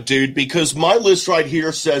camera, dude? Because my list right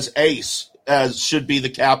here says Ace should be the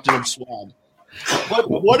captain of Swag.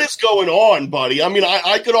 What is going on, buddy? I mean,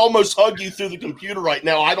 I could almost hug you through the computer right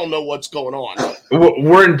now. I don't know what's going on.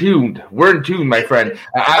 We're in tune. We're in tune, my friend.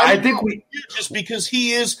 I think we just because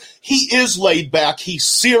he is laid back. He's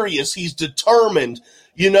serious. He's determined.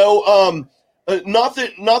 Not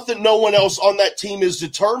that no one else on that team is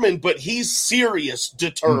determined, but he's serious,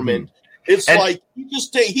 determined. Mm-hmm. It's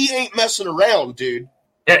he ain't messing around, dude.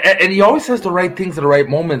 And he always says the right things at the right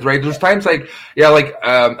moments, right? There's times I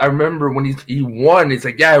remember when he won, it's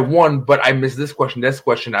I won, but I missed this question.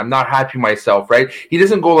 I'm not happy myself, right? He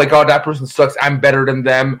doesn't go oh, that person sucks, I'm better than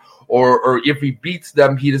them. Or if he beats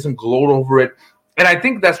them, he doesn't gloat over it. And I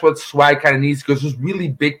think that's what Swag kind of needs, because there's really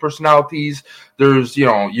big personalities. There's,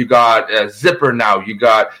 you got Zipper now, you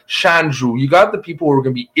got Shandru, you got the people who are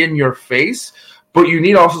going to be in your face. But you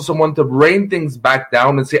need also someone to rein things back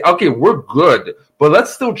down and say, okay, we're good, but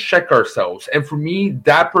let's still check ourselves. And for me,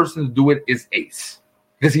 that person to do it is Ace,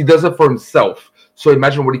 because he does it for himself. So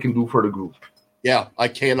imagine what he can do for the group. Yeah, I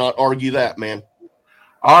cannot argue that, man.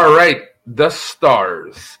 All right, the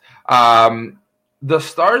stars. The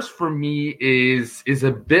stars for me is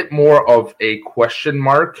a bit more of a question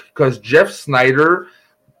mark, because Jeff Snyder,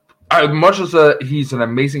 As much as he's an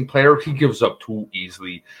amazing player, he gives up too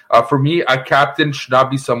easily. For me, a captain should not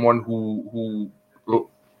be someone who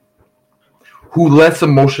lets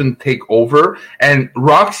emotion take over. And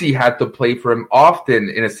Roxy had to play for him often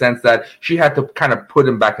in a sense that she had to kind of put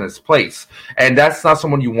him back in his place. And that's not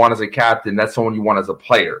someone you want as a captain. That's someone you want as a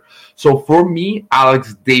player. So for me,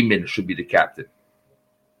 Alex Damon should be the captain.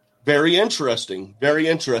 Very interesting. Very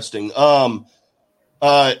interesting.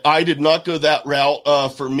 I did not go that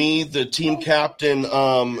route. For me, the team captain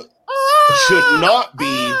should not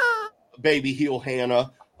be Baby Heel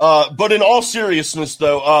Hannah. But in all seriousness,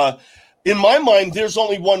 though, in my mind, there's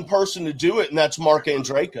only one person to do it, and that's Mark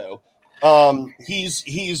Andreyko.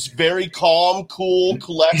 He's very calm, cool,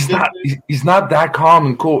 collected. He's not that calm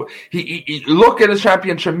and cool. He look at his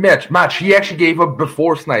championship match. He actually gave up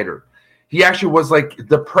before Snyder. He actually was like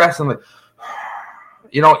depressed and like,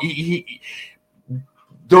 you know,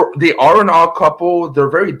 they are an odd couple. They're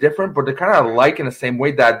very different, but they're kind of alike in the same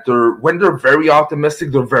way that when they're very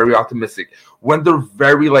optimistic, they're very optimistic. When they're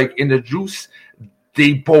very like in the juice,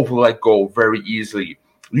 they both let go very easily.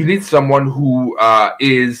 You need someone who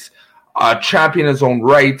is a champion in his own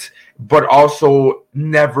right, but also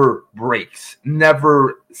never breaks,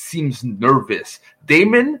 never seems nervous.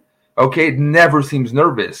 Damon, okay, never seems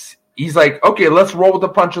nervous. He's like, okay, let's roll with the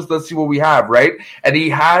punches. Let's see what we have, right? And he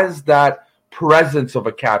has that presence of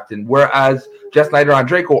a captain, whereas Jess Snyder and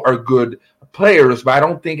Draco are good players, but I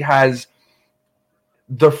don't think has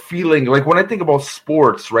the feeling. Like when I think about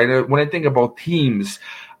sports, right? When I think about teams,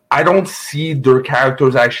 I don't see their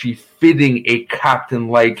characters actually fitting a captain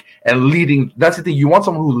like and leading. That's the thing. You want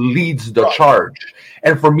someone who leads the charge.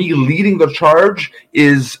 And for me, leading the charge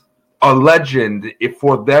is a legend. If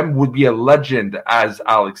for them would be a legend as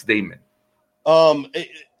Alex Damon.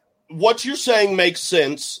 What you're saying makes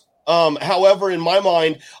sense. However, in my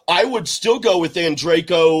mind, I would still go with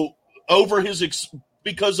Andreyko over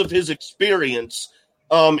because of his experience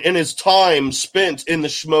and his time spent in the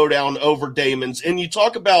Schmoedown over Damon's. And you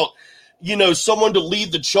talk about, you know, someone to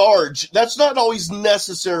lead the charge. That's not always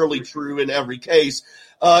necessarily true in every case.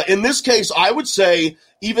 In this case, I would say,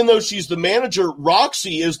 even though she's the manager,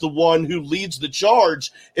 Roxy is the one who leads the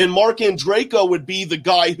charge, and Mark Andreyko would be the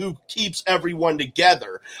guy who keeps everyone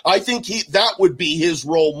together. I think that would be his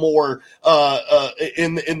role more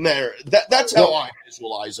in there. That's how I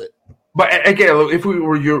visualize it. But again, if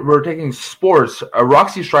we're taking sports,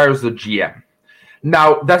 Roxy Schreier is the GM.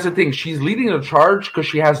 Now that's the thing; she's leading the charge because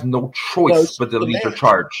she has no choice but to lead the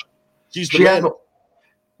charge. She's the manager.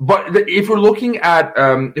 But if we're looking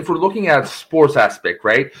at sports aspect,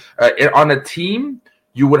 right? On a team,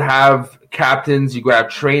 you would have captains, you could have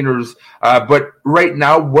trainers. But right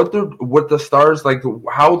now, what the stars like,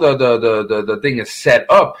 how the thing is set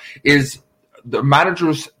up is the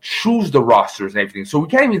managers choose the rosters and everything. So we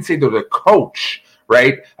can't even say they're the coach,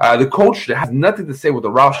 right? The coach has nothing to say with the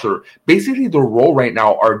roster. Basically, the role right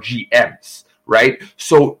now are GMs, right?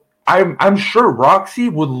 So I'm sure Roxy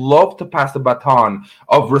would love to pass the baton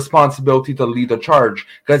of responsibility to lead the charge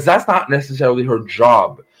because that's not necessarily her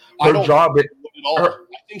job. I think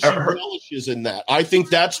she relishes in that. I think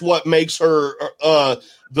that's what makes her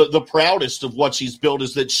the proudest of what she's built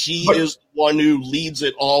is that she is the one who leads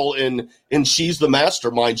it all, and she's the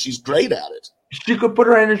mastermind. She's great at it. She could put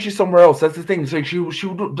her energy somewhere else. That's the thing. So she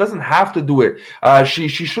doesn't have to do it. She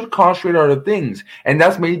should concentrate on other things, and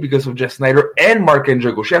that's mainly because of Jess Snyder and Mark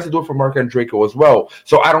Andreyko. She has to do it for Mark Andreyko as well.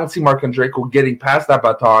 So I don't see Mark Andreyko getting past that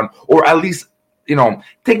baton, or at least, you know,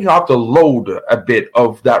 taking off the load a bit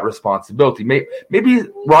of that responsibility. Maybe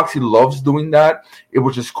Roxy loves doing that,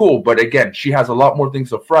 which is cool. But again, she has a lot more things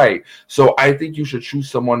to fry. So I think you should choose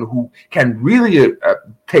someone who can really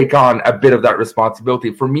take on a bit of that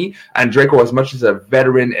responsibility. For me, Andreyko, as much as a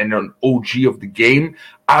veteran and an OG of the game,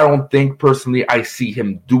 I don't think personally I see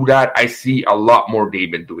him do that. I see a lot more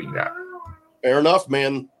Damon doing that. Fair enough,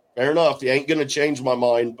 man. Fair enough. You ain't going to change my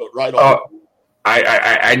mind, but right on.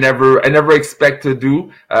 I never expect to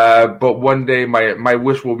do, but one day my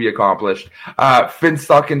wish will be accomplished.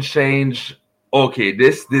 Finstock and Change. Okay,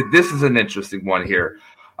 this is an interesting one here.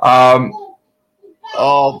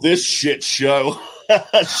 This shit show,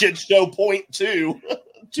 shit show point two.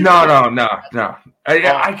 No.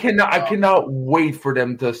 I cannot wait for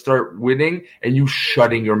them to start winning and you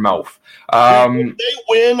shutting your mouth. If they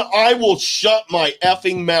win, I will shut my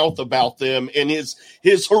effing mouth about them and his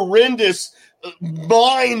horrendous,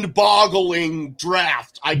 mind-boggling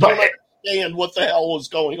draft. I don't understand what the hell is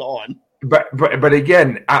going on. But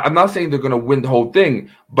again, I'm not saying they're going to win the whole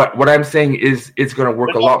thing. But what I'm saying is it's going to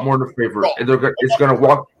work a lot more in their favor. It's going to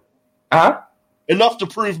walk. Enough to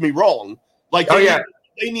prove me wrong. Like,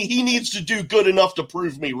 he needs to do good enough to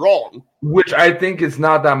prove me wrong. Which I think is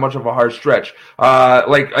not that much of a hard stretch.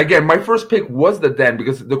 Again, my first pick was the Den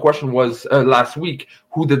because the question was last week,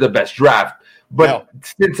 who did the best draft? But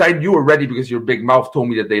since I knew already because your big mouth told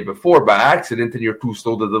me the day before by accident and you're too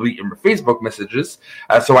slow to delete your Facebook messages,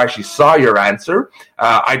 so I actually saw your answer,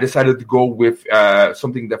 I decided to go with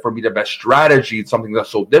something that for me the best strategy, something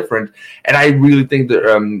that's so different. And I really think that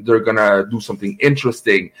they're going to do something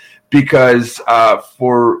interesting because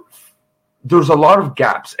there's a lot of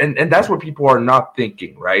gaps. And that's what people are not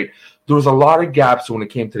thinking, right? There was a lot of gaps when it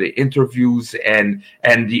came to the interviews and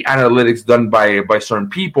the analytics done by certain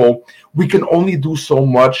people. We can only do so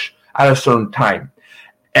much at a certain time.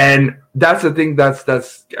 And that's the thing that's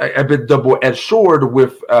a bit double-edged sword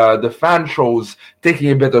with the fan shows taking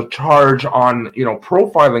a bit of charge on,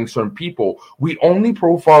 profiling certain people. We only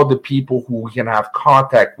profile the people who we can have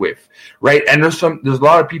contact with, right? And there's a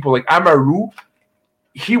lot of people like Amaru.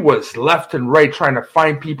 He was left and right trying to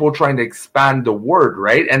find people, trying to expand the word,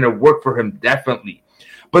 right? And it worked for him, definitely.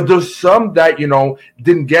 But there's some that,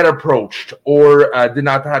 didn't get approached or did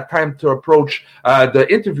not have time to approach the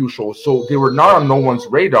interview shows. So they were not on no one's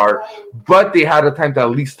radar, but they had a time to at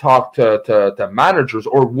least talk to managers,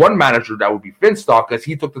 or one manager that would be Finstock, because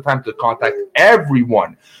he took the time to contact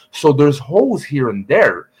everyone. So there's holes here and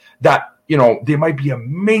there that, they might be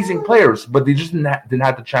amazing players, but they just didn't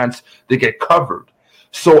have the chance to get covered.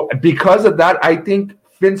 So because of that, I think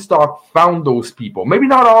Finstock found those people. Maybe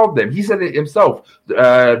not all of them. He said it himself.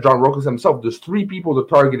 John Rokas himself. There's 3 people they're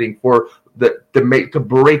targeting for to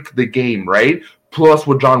break the game, right? Plus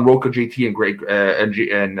with John Roca, JT, and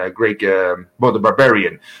Greg the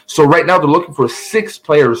Barbarian. So right now they're looking for 6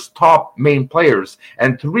 players, top main players,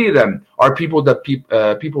 and 3 of them are people that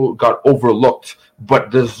people got overlooked but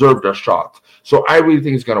deserved a shot. So I really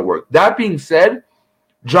think it's going to work. That being said,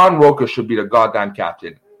 John Roca should be the goddamn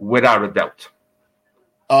captain, without a doubt.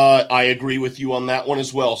 I agree with you on that one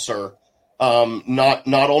as well, sir. Not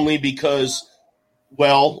only because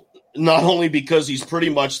he's pretty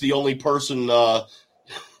much the only person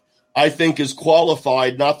I think is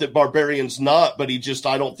qualified. Not that Barbarian's not, but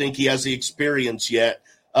I don't think he has the experience yet.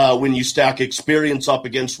 When you stack experience up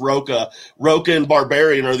against Roca and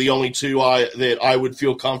Barbarian are the only 2 that I would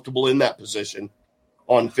feel comfortable in that position.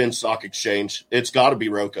 On Finstock Exchange, it's got to be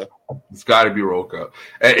Roca. It's got to be Roca.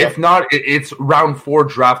 If not, it's round 4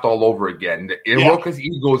 draft all over again. Roca's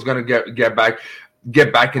ego is going to get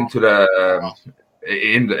back into the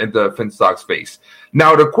into Finstock's face.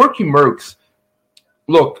 Now the quirky Mercs.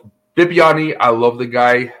 Look, Bibiani, I love the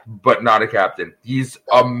guy, but not a captain. He's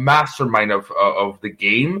a mastermind of the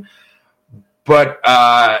game, but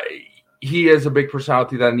he is a big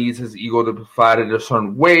personality that needs his ego to be flattened a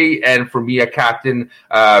certain way. And for me, a captain,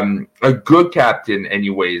 a good captain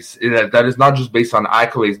anyways, that is not just based on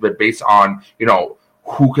accolades, but based on,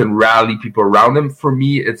 who can rally people around him. For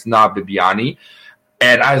me, it's not Bibiani.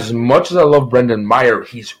 And as much as I love Brendan Meyer,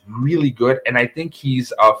 he's really good. And I think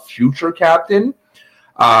he's a future captain.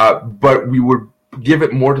 But we would give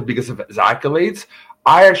it more because of his accolades.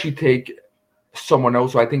 I actually take someone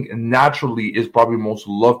else who I think naturally is probably the most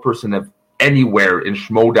loved person of anywhere in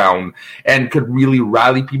Schmoedown and could really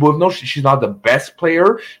rally people. Even though she's not the best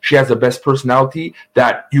player, she has the best personality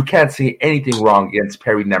that you can't say anything wrong against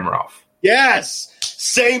Perry Nemiroff. Yes,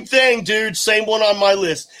 same thing, dude. Same one on my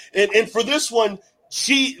list. And for this one,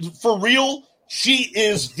 she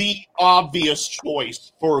is the obvious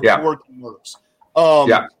choice for Working Works.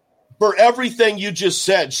 For everything you just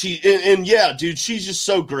said, dude, she's just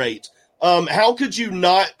so great. How could you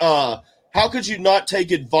not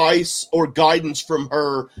take advice or guidance from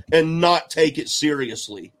her and not take it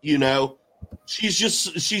seriously?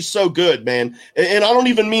 She's so good, man. And I don't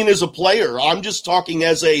even mean as a player. I'm just talking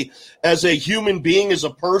as a human being, as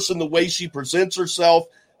a person, the way she presents herself,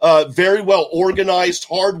 very well organized,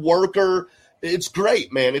 hard worker. It's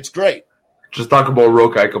great, man. It's great. Just talk about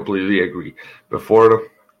Roca. I completely agree.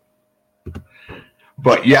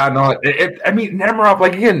 But yeah, no. Nemiroff,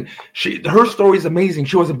 again, her story is amazing.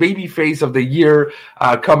 She was a baby face of the year,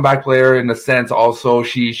 comeback player in a sense. Also,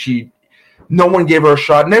 she no one gave her a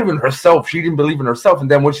shot, not even herself. She didn't believe in herself,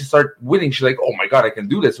 and then when she started winning, she's like, "Oh my god, I can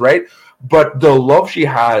do this!" Right? But the love she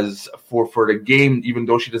has for the game, even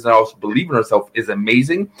though she doesn't also believe in herself, is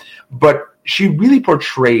amazing. But she really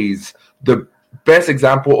portrays the best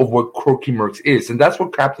example of what quirky Mercs is, and that's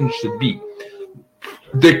what captains should be.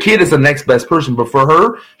 The kid is the next best person, but for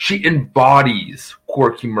her, she embodies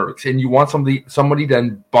quirky Mercs, and you want somebody that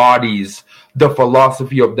embodies the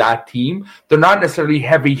philosophy of that team. They're not necessarily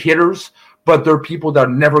heavy hitters, but they're people that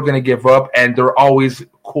are never going to give up, and they're always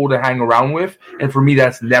cool to hang around with. And for me,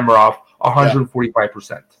 that's Nemiroff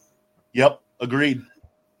 145%. Yep, agreed.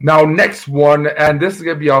 Now, next one, and this is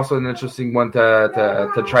going to be also an interesting one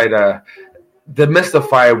to try to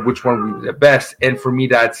demystify which one would be the best. And for me,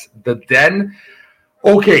 that's the Den.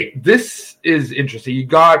 Okay, this is interesting. You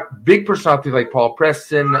got big personalities like Paul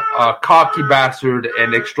Preston, cocky bastard,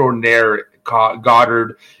 and extraordinaire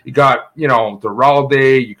Goddard. You got,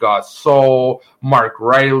 Duralde, you got Saul, Mark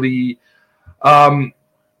Riley. I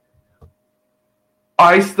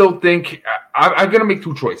still think I'm going to make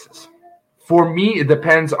two choices. For me, it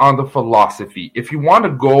depends on the philosophy. If you want to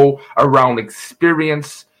go around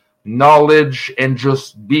experience, knowledge, and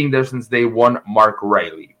just being there since day one, Mark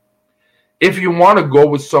Riley. If you want to go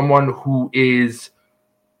with someone who is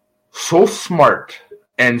so smart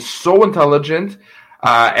and so intelligent,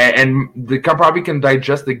 and they probably can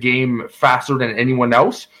digest the game faster than anyone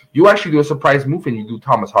else, you actually do a surprise move and you do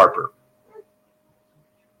Thomas Harper.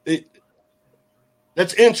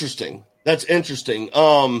 That's interesting.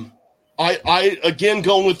 I again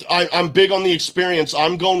going with I'm big on the experience.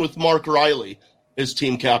 I'm going with Mark Riley as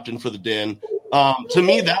team captain for the Den. To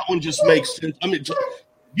me, that one just makes sense. I mean,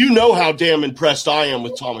 you know how damn impressed I am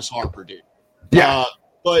with Thomas Harper, dude. Yeah.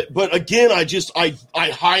 But again, I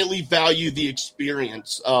highly value the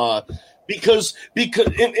experience because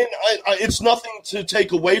it's nothing to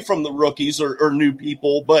take away from the rookies or new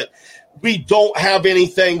people, but we don't have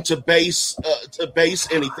anything to base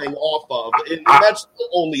anything off of, and that's the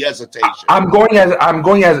only hesitation. I'm going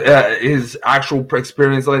as his actual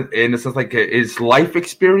experience, in a sense, like his life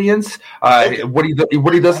experience. Okay. What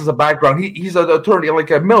he does as a background. He's an attorney,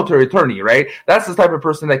 like a military attorney, right? That's the type of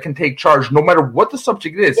person that can take charge, no matter what the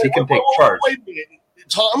subject is. He can take charge. Wait a minute.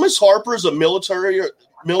 Thomas Harper is a military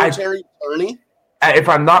attorney. If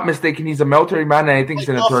I'm not mistaken, he's a military man, and I think he's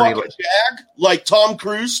an attorney. Like Tom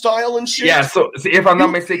Cruise style and shit? Yeah, so if I'm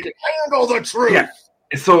not mistaken... Handle the truth! Yeah.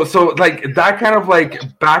 So like, that kind of,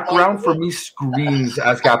 like, background for me screams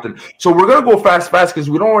as captain. So we're going to go fast, because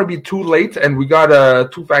we don't want to be too late, and we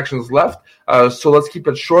got 2 factions left. So let's keep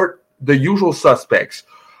it short. The usual suspects.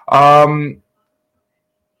 I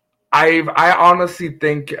honestly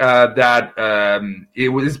think that it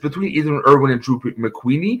was between either Irwin and Drew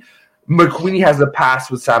McQueenie. McQueenie has a past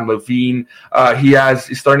with Sam Levine.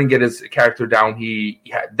 He's starting to get his character down. He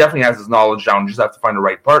definitely has his knowledge down. Just have to find the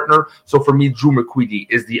right partner. So for me, Drew McQueenie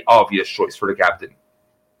is the obvious choice for the captain.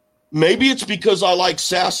 Maybe it's because I like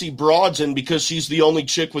sassy broads and because she's the only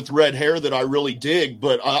chick with red hair that I really dig.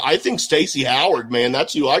 But I think Stacey Howard, man,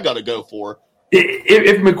 that's who I got to go for.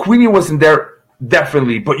 If McQueenie wasn't there,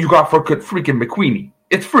 definitely. But you got freaking McQueenie.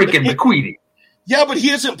 It's freaking McQueenie. Yeah, but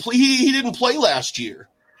he didn't play last year.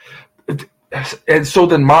 And so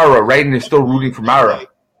did Mara, right? And they're still rooting for Mara.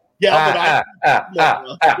 Yeah, but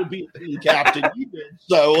I would be the captain. You did.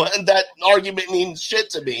 So, and that argument means shit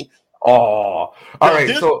to me. Oh, all right.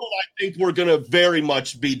 This one I think we're going to very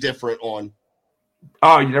much be different on.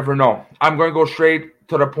 Oh, you never know. I'm going to go straight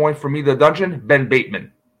to the point. For me, the dungeon, Ben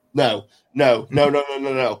Bateman. No.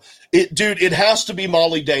 It has to be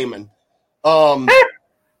Molly Damon.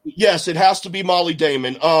 Yes, it has to be Molly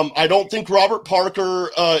Damon. I don't think Robert Parker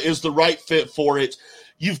is the right fit for it.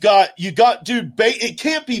 You got, dude. It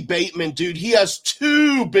can't be Bateman, dude. He has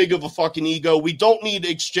too big of a fucking ego. We don't need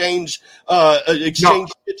exchange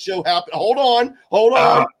shit show happen. Hold on.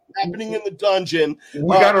 Happening in the dungeon. We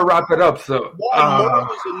got to wrap it up. So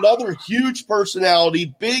Merle is another huge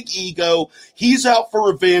personality, big ego. He's out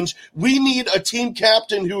for revenge. We need a team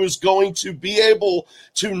captain who is going to be able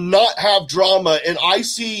to not have drama. And I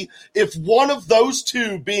see if one of those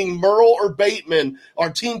two, being Merle or Bateman,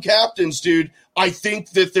 are team captains, dude, I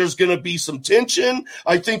think that there's going to be some tension.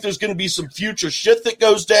 I think there's going to be some future shit that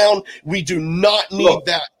goes down. We do not need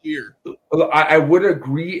that here. I would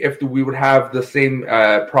agree if we would have the same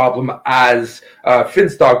problem as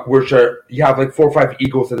Finstock, where you have like 4 or 5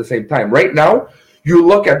 egos at the same time. Right now, you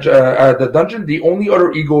look at the dungeon, the only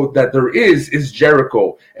other ego that there is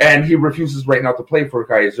Jericho, and he refuses right now to play for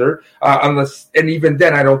Kaiser, and even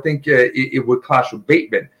then, I don't think it would clash with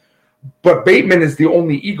Bateman. But Bateman is the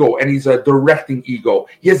only ego, and he's a directing ego.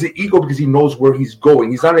 He has an ego because he knows where he's going.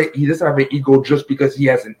 He doesn't have an ego just because he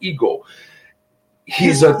has an ego.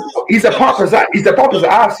 He's a pompous ass. He's a pompous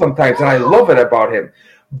ass sometimes, and I love it about him.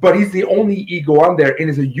 But he's the only ego on there, and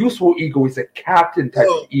he's a useful ego. He's a captain type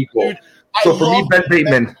of ego. Dude, so for me, Ben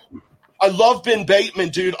Bateman. I love Ben Bateman,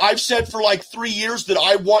 dude. I've said for like 3 years that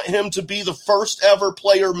I want him to be the first ever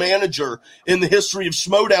player manager in the history of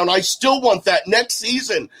Schmoedown. I still want that next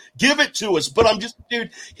season. Give it to us. But I'm just,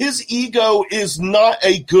 dude, his ego is not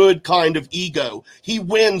a good kind of ego. He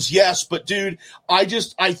wins, yes, but dude, I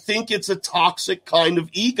think it's a toxic kind of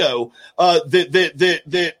ego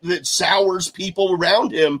that sours people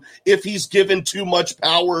around him if he's given too much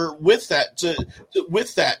power with that to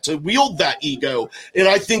wield that ego. And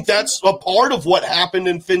I think that's a part of what happened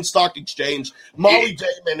in Finstock Exchange. Molly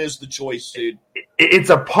Damon is the choice, dude. It's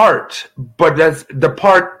a part, but that's the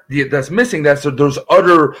part that's missing. That's there's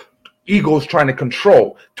other egos trying to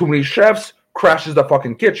control. Too many chefs crashes the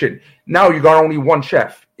fucking kitchen. Now you got only one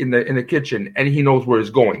chef in the kitchen, and he knows where he's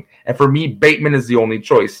going. And for me, Bateman is the only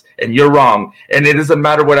choice. And you're wrong. And it doesn't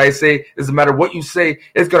matter what I say. It doesn't matter what you say.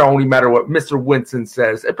 It's gonna only matter what Mr. Winston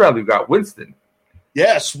says. It probably got Winston.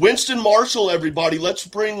 Yes, Winston Marshall, everybody. Let's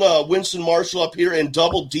bring Winston Marshall up here and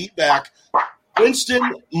Double D back. Winston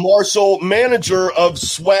Marshall, manager of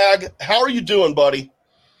Swag. How are you doing, buddy?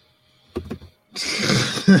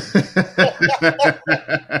 Feel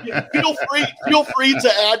free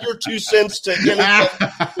to add your 2 cents to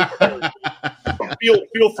anything.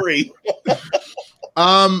 Feel free.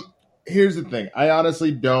 Here's the thing. I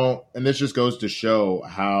honestly don't, and this just goes to show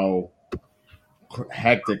how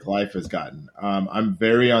hectic life has gotten. I'm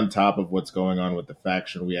very on top of what's going on with the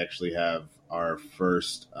faction. We actually have our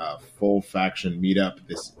first full faction meetup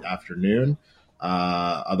this afternoon.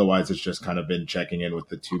 Otherwise, it's just kind of been checking in with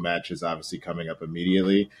the 2 matches, obviously coming up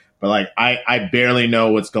immediately. But like, I barely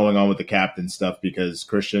know what's going on with the captain stuff because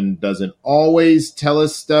Christian doesn't always tell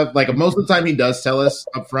us stuff. Like most of the time, he does tell us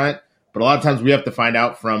up front, but a lot of times we have to find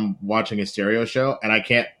out from watching a stereo show, and I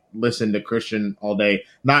can't listen to Christian all day.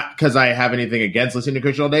 Not because I have anything against listening to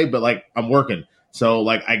Christian all day, but like I'm working. So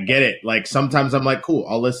like I get it. Like sometimes I'm like, cool,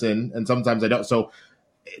 I'll listen, and sometimes I don't. So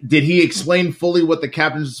did he explain fully what the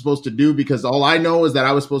captains are supposed to do? Because all I know is that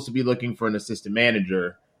I was supposed to be looking for an assistant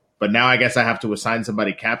manager, but now I guess I have to assign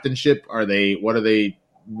somebody captainship. What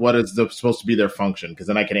is supposed to be their function? Because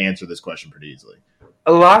then I can answer this question pretty easily.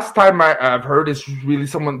 Last time I've heard is really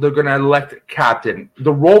someone they're going to elect captain.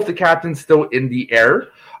 The role of the captain's still in the air,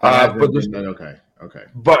 but there's Okay.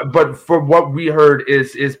 But for what we heard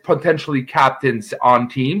is potentially captains on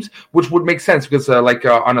teams, which would make sense because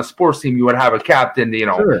on a sports team you would have a captain,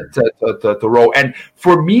 sure, to roll. And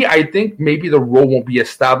for me, I think maybe the role won't be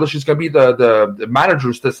established. It's going to be the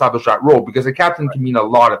managers to establish that role because a captain can mean a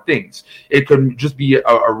lot of things. It can just be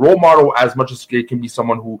a role model as much as it can be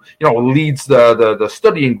someone who leads the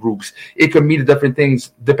studying groups. It can mean different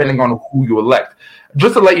things depending on who you elect.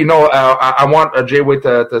 Just to let you know, I want Jay-Way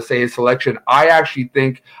to say his selection. I actually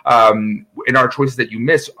think in our choices that you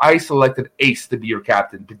missed, I selected Ace to be your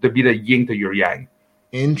captain, to be the yin to your yang.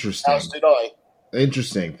 Interesting. As did I.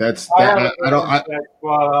 Interesting.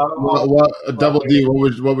 Double D.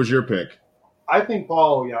 What was your pick? I think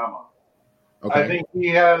Paul Oyama. Okay. I think he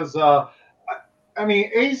has.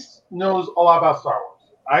 Ace knows a lot about Star Wars.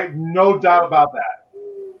 I no doubt about that.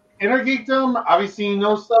 Inner Geekdom, obviously he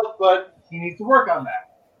knows stuff, but he needs to work on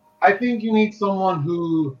that. I think you need someone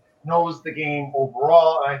who knows the game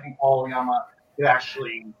overall, and I think Paul Oyama could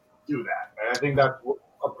actually do that. And I think that's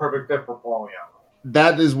a perfect fit for Paul Oyama.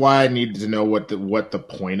 That is why I needed to know what the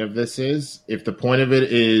point of this is. If the point of it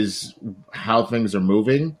is how things are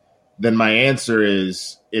moving, then my answer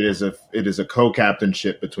is it is a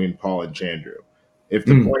co-captainship between Paul and Chandru. If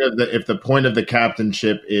the point of the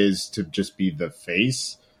captainship is to just be the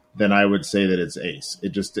face, then I would say that it's Ace.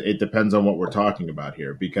 It depends on what we're talking about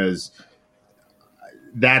here, because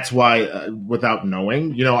that's why, without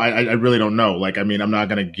knowing, I really don't know. Like, I mean, I'm not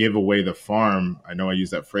going to give away the farm. I know I use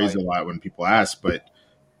that phrase a lot when people ask, but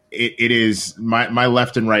it is my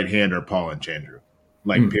left and right hand are Paul and Chandru.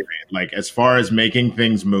 Like, period. Like, as far as making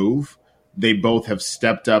things move, they both have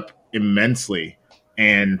stepped up immensely,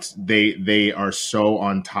 and they are so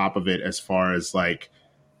on top of it as far as like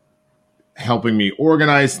helping me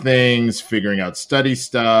organize things, figuring out study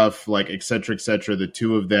stuff, like et cetera, et cetera. The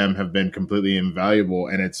two of them have been completely invaluable.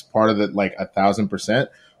 And it's part of it, like 1,000%.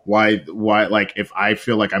 Why, like, if I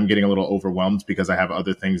feel like I'm getting a little overwhelmed because I have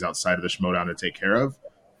other things outside of the Schmoedown to take care of,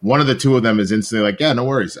 one of the two of them is instantly like, yeah, no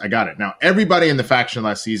worries, I got it. Now, everybody in the faction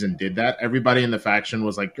last season did that. Everybody in the faction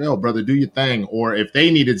was like, yo, brother, do your thing. Or if they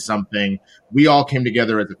needed something, we all came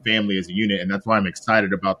together as a family, as a unit. And that's why I'm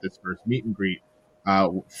excited about this first meet and greet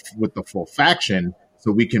with the full faction,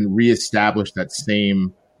 so we can reestablish that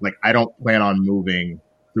same, like, I don't plan on moving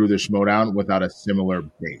through the Schmoedown without a similar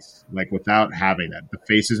base, like without having that. The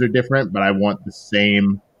faces are different, but I want the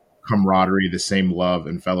same camaraderie, the same love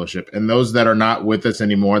and fellowship. And those that are not with us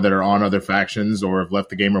anymore, that are on other factions or have left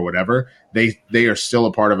the game or whatever, they are still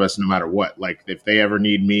a part of us no matter what. Like if they ever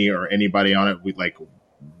need me or anybody on it,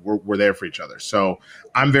 we're there for each other. So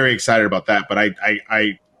I'm very excited about that. But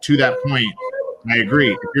I to that point, I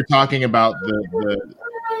agree. If you're talking about the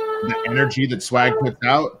energy that Swag puts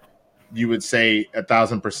out, you would say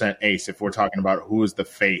 1,000% Ace if we're talking about who is the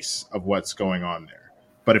face of what's going on there.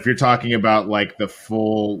 But if you're talking about like the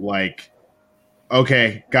full, like,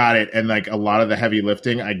 okay, got it, and like a lot of the heavy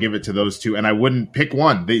lifting, I give it to those two. And I wouldn't pick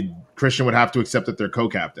one. Christian would have to accept that they're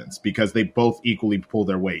co-captains because they both equally pull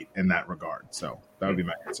their weight in that regard. So that would be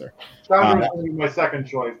my answer. That would be my second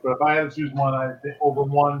choice. But if I had to choose one, I think over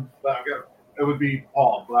one, it would be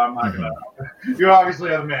Paul. But I'm not going to. You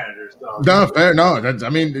obviously have a manager. So. No, fair. No,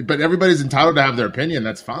 but everybody's entitled to have their opinion.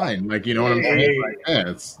 That's fine. Like, you know what I'm saying? Like, yeah,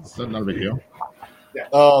 it's not a big deal. Yeah.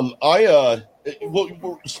 Well,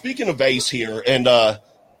 speaking of Ace here, and I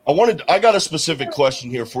got a specific question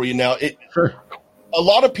here for you now. Sure. A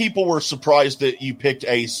lot of people were surprised that you picked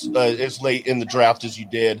Ace as late in the draft as you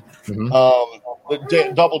did.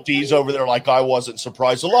 Mm-hmm. Double D's over there, like I wasn't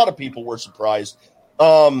surprised. A lot of people were surprised.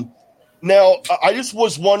 Now, I just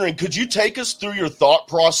was wondering, could you take us through your thought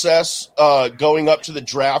process going up to the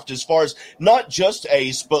draft as far as not just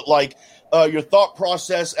Ace, but like your thought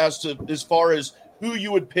process as far as who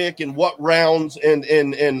you would pick and what rounds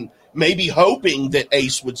and maybe hoping that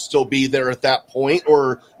Ace would still be there at that point,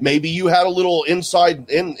 or maybe you had a little inside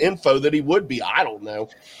info that he would be. I don't know.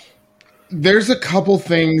 There was a couple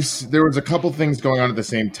things going on at the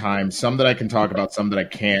same time, some that I can talk about, some that I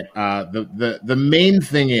can't. The main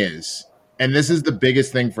thing is, and this is the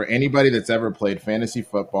biggest thing for anybody that's ever played fantasy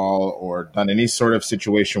football or done any sort of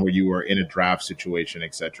situation where you are in a draft situation,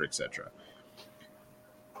 et cetera, et cetera.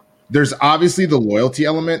 There's obviously the loyalty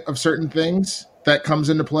element of certain things that comes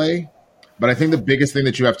into play, but I think the biggest thing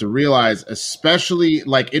that you have to realize, especially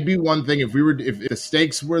like it'd be one thing if the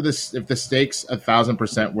stakes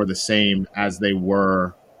 1,000% were the same as they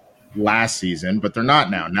were last season, but they're not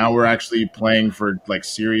now. Now we're actually playing for like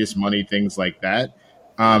serious money, things like that.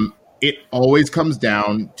 It always comes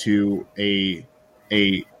down to a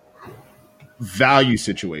value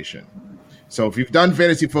situation. So if you've done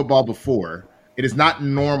fantasy football before, it is not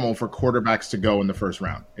normal for quarterbacks to go in the first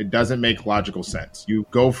round. It doesn't make logical sense. You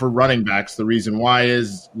go for running backs. The reason why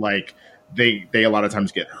is like they a lot of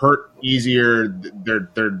times get hurt easier.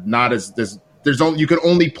 They're not as you can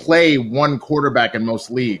only play one quarterback in most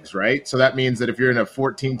leagues, right? So that means that if you're in a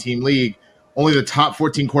 14-team league, only the top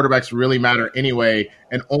 14 quarterbacks really matter anyway,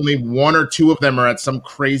 and only one or two of them are at some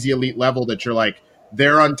crazy elite level that you're like,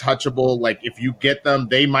 they're untouchable. Like if you get them,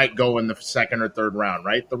 they might go in the second or third round,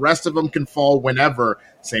 right? The rest of them can fall whenever.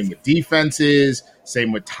 Same with defenses,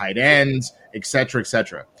 same with tight ends, et cetera, et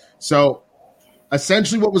cetera. So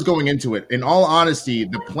essentially what was going into it, in all honesty,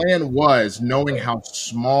 the plan was knowing how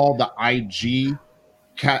small the IG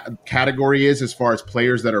category is as far as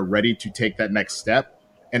players that are ready to take that next step.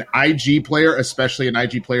 An IG player, especially an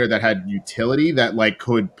IG player that had utility, that like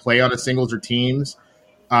could play on a singles or teams,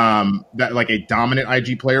 that like a dominant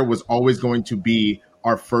IG player was always going to be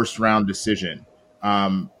our first round decision.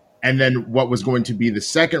 And then what was going to be the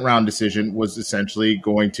second round decision was essentially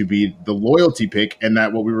going to be the loyalty pick, and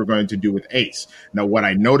that what we were going to do with Ace. Now, what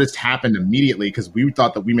I noticed happened immediately, because we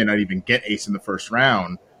thought that we may not even get Ace in the first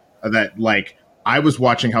round, that like I was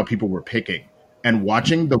watching how people were picking and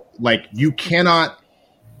watching you cannot,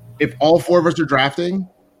 if all four of us are drafting,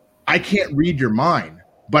 I can't read your mind,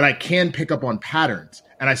 but I can pick up on patterns.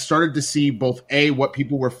 And I started to see both A, what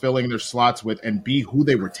people were filling their slots with, and B, who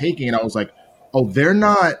they were taking. And I was like, oh,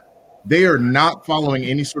 they are not following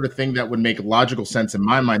any sort of thing that would make logical sense in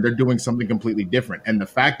my mind. They're doing something completely different. And the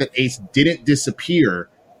fact that Ace didn't disappear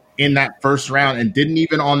in that first round and didn't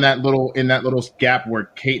even in that little gap where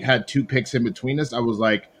Kate had two picks in between us, I was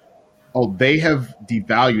like, oh, they have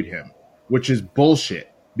devalued him, which is bullshit.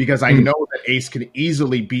 Because I know that Ace can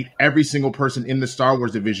easily beat every single person in the Star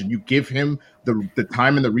Wars division. You give him the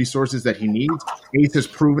time and the resources that he needs. Ace has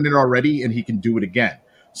proven it already, and he can do it again.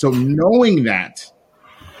 So knowing that,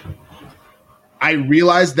 I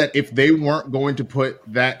realized that if they weren't going to put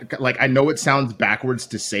that, like, I know it sounds backwards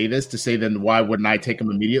to say then why wouldn't I take him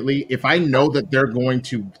immediately? If I know that they're going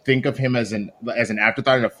to think of him as an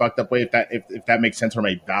afterthought in a fucked up way, if that makes sense from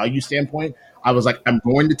a value standpoint, I was like, I'm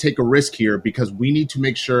going to take a risk here because we need to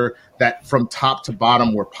make sure that from top to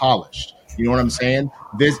bottom we're polished. You know what I'm saying?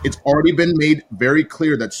 It's already been made very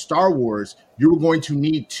clear that Star Wars, you're going to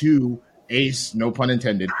need 2 Ace, no pun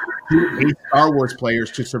intended, 2 Ace Star Wars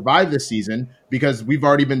players to survive this season, because we've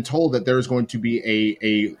already been told that there is going to be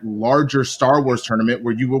a larger Star Wars tournament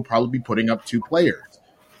where you will probably be putting up 2 players.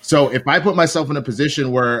 So if I put myself in a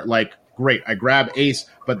position where, like, great, I grab Ace,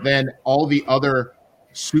 but then all the other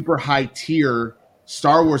super high tier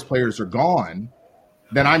Star Wars players are gone,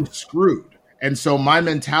 then I'm screwed. And so my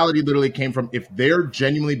mentality literally came from, if they're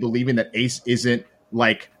genuinely believing that Ace isn't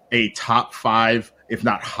like a top 5, if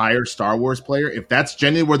not higher Star Wars player, if that's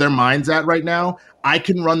genuinely where their mind's at right now, I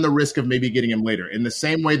can run the risk of maybe getting him later. In the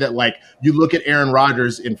same way that, like, you look at Aaron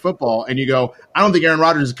Rodgers in football and you go, I don't think Aaron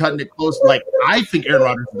Rodgers is cutting it close. Like, I think Aaron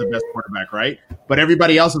Rodgers is the best quarterback, right? But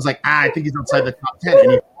everybody else is like, I think he's outside the top 10,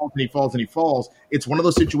 and he falls and he falls and he falls. It's one of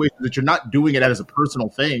those situations that you're not doing it as a personal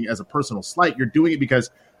thing, as a personal slight. You're doing it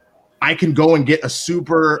because I can go and get a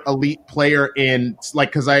super elite player in, like,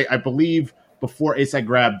 because I believe before Ace I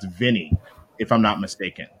grabbed Vinny, if I'm not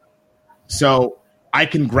mistaken. So I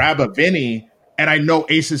can grab a Vinny, and I know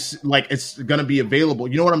Ace is, like, it's going to be available.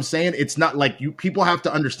 You know what I'm saying? It's not like people have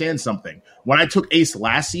to understand something. When I took Ace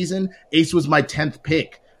last season, Ace was my 10th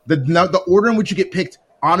pick. The order in which you get picked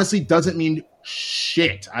honestly doesn't mean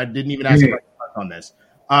shit. I didn't even ask on this.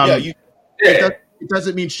 It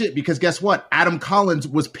doesn't mean shit, because guess what? Adam Collins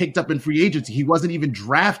was picked up in free agency. He wasn't even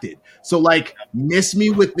drafted. So, like, miss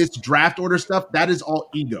me with this draft order stuff. That is all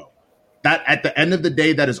ego. That, at the end of the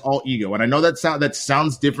day, that is all ego. And I know that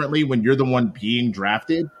sounds differently when you're the one being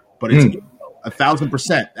drafted, but it's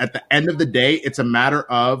 1,000%. At the end of the day, it's a matter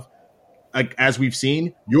of, like, as we've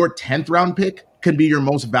seen, your 10th round pick can be your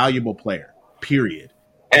most valuable player, period.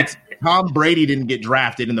 Tom Brady didn't get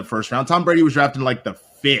drafted in the first round. Tom Brady was drafted in, like, the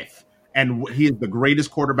 5th. And he is the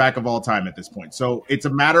greatest quarterback of all time at this point. So it's a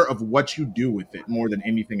matter of what you do with it more than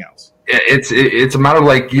anything else. It's a matter of,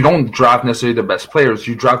 like, you don't draft necessarily the best players.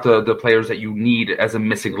 You draft the players that you need as a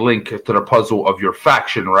missing link to the puzzle of your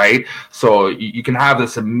faction, right? So you can have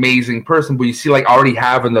this amazing person, but you see, like, already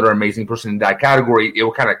have another amazing person in that category. It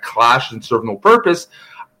will kind of clash and serve no purpose.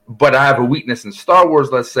 But I have a weakness in Star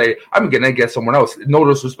Wars. Let's say I'm going to get someone else. No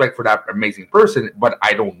disrespect for that amazing person, but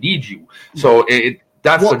I don't need you. So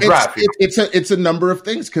that's the draft. It's a number of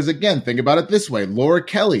things, because, again, think about it this way. Laura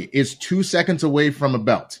Kelly is 2 seconds away from a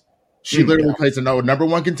belt. She literally plays a number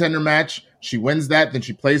 1 contender match. She wins that, then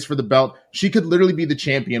she plays for the belt. She could literally be the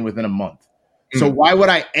champion within a month. So why would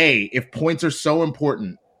if points are so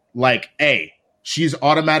important, like, she's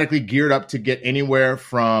automatically geared up to get anywhere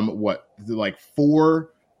from 4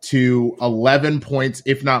 to 11 points,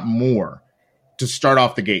 if not more, to start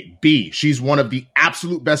off the gate. B, she's one of the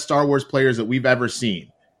absolute best Star Wars players that we've ever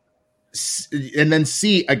seen. And then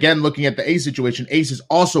C, again, looking at the Ace situation, Ace is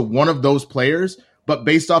also one of those players, but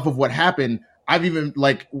based off of what happened,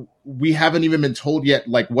 we haven't even been told yet,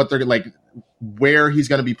 like, what they're, like, where he's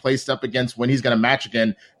going to be placed up against, when he's going to match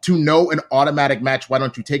again. To know an automatic match, why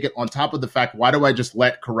don't you take it? On top of the fact, why do I just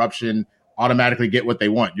let Corruption automatically get what they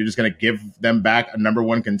want? You're just going to give them back a number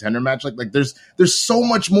 1 contender match? Like there's so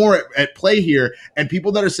much more at play here. And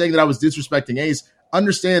people that are saying that I was disrespecting Ace,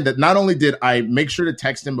 understand that not only did I make sure to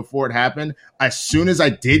text him before it happened, as soon as I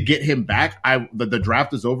did get him back, the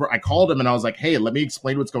draft was over. I called him and I was like, hey, let me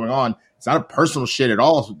explain what's going on. It's not a personal shit at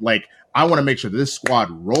all. Like, I want to make sure that this squad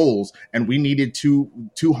rolls, and we needed two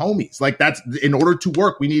homies. Like, that's, in order to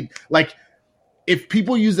work, we need, like, if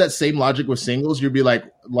people use that same logic with singles, you'd be like,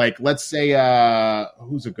 let's say,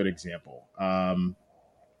 who's a good example?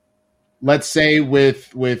 Let's say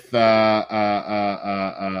with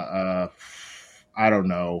I don't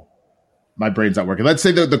know, my brain's not working. Let's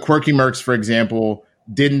say the Quirky Mercs, for example,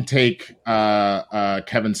 didn't take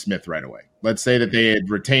Kevin Smith right away. Let's say that they had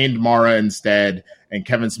retained Mara instead, and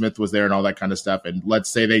Kevin Smith was there and all that kind of stuff. And let's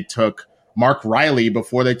say they took Mark Riley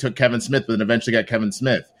before they took Kevin Smith, but then eventually got Kevin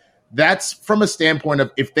Smith. That's from a standpoint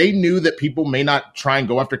of, if they knew that people may not try and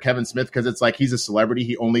go after Kevin Smith because it's like he's a celebrity,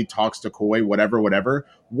 he only talks to Koi, whatever,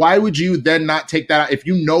 why would you then not take that out? If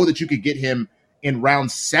you know that you could get him in round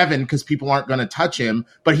 7 because people aren't going to touch him,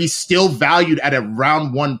 but he's still valued at a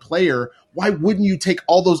round 1 player, why wouldn't you take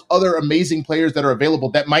all those other amazing players that are available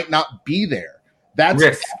that might not be there? That's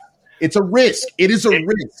risk. It's a risk. It is a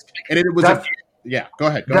risk. And it was yeah, go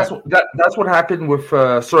ahead. That's what happened with.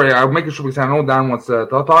 Sorry, I'm making sure because I know Dan wants to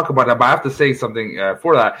talk about it, but I have to say something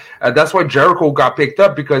for that. That's why Jericho got picked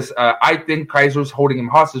up, because I think Kaiser's holding him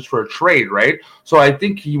hostage for a trade, right? So I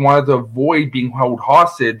think he wanted to avoid being held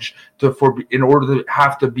hostage in order to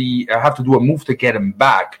have to do a move to get him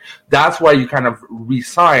back. That's why you kind of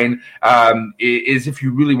resign. Is if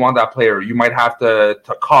you really want that player, you might have to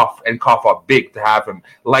cough up big to have him,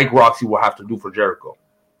 like Roxy will have to do for Jericho.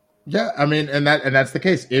 Yeah, I mean, and that's the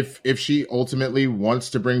case. If she ultimately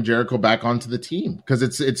wants to bring Jericho back onto the team, because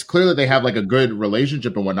it's clear that they have like a good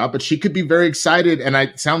relationship and whatnot, but she could be very excited, and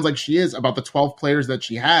it sounds like she is, about the 12 players that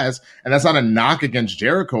she has, and that's not a knock against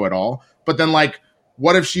Jericho at all. But then, like,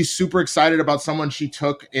 what if she's super excited about someone she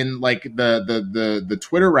took in like the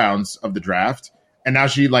Twitter rounds of the draft, and now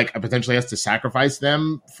she like potentially has to sacrifice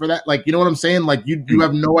them for that? Like, you know what I'm saying? Like, you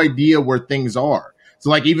have no idea where things are. So,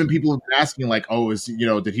 like, even people have been asking, like, oh,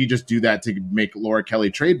 did he just do that to make Laura Kelly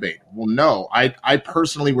trade bait? Well, no. I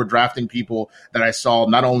personally were drafting people that I saw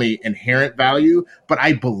not only inherent value, but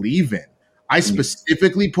I believe in. I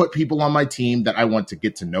specifically put people on my team that I want to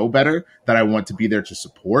get to know better, that I want to be there to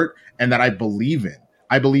support, and that I believe in.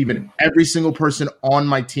 I believe in every single person on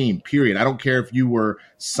my team, period. I don't care if you were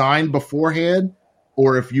signed beforehand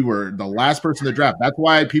or if you were the last person to draft. That's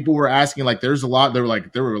why people were asking, like, there were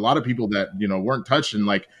a lot of people that, weren't touched, and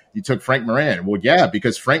like, you took Frank Moran. Well, yeah,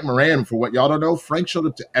 because Frank Moran, for what y'all don't know, Frank showed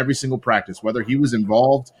up to every single practice, whether he was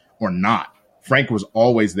involved or not. Frank was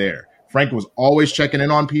always there. Frank was always checking in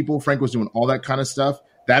on people. Frank was doing all that kind of stuff.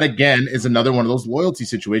 That, again, is another one of those loyalty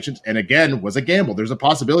situations, and again, was a gamble. There's a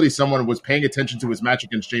possibility someone was paying attention to his match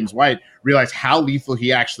against James White, realized how lethal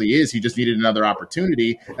he actually is. He just needed another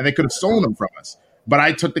opportunity, and they could have stolen him from us. But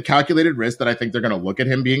I took the calculated risk that I think they're going to look at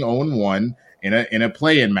him being 0-1 in a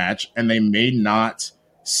play-in match, and they may not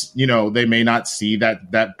see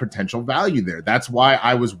that potential value there. That's why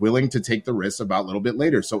I was willing to take the risk about a little bit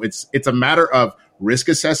later. So it's a matter of risk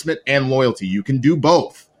assessment and loyalty. You can do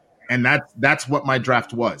both, and that's what my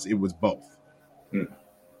draft was. It was both.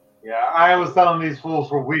 Yeah, I was telling these fools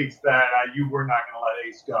for weeks that you were not going to let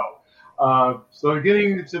Ace go. So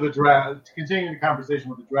getting to the draft, continuing the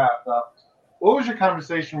conversation with the draft. What was your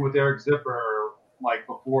conversation with Eric Zipper like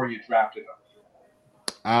before you drafted him?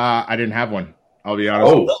 I didn't have one. I'll be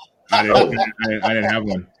honest. I didn't have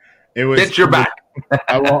one. It was. Get your back.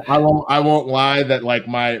 I won't lie that like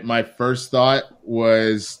my first thought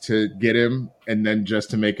was to get him and then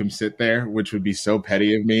just to make him sit there, which would be so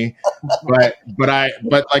petty of me. But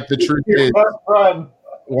like the truth is,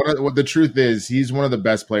 the truth is he's one of the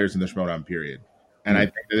best players in the Schmoedown period, and I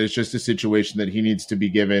think that it's just a situation that he needs to be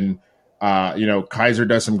given. Kaiser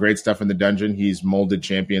does some great stuff in the dungeon. He's molded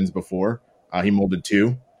champions before. He molded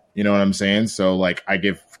 2. You know what I'm saying? So, like, I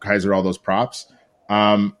give Kaiser all those props.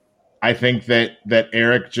 I think that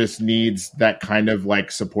Eric just needs that kind of,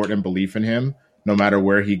 like, support and belief in him no matter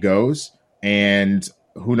where he goes. And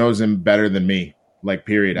who knows him better than me? Like,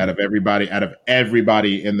 period. Out of everybody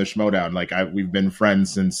in the Schmoedown. Like, we've been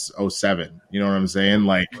friends since 2007. You know what I'm saying?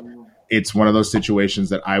 Like, it's one of those situations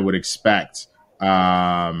that I would expect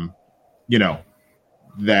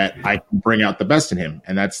that I can bring out the best in him.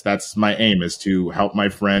 And that's my aim, is to help my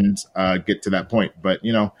friend get to that point. But,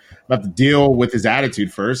 I have to deal with his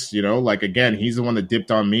attitude first, like, again, he's the one that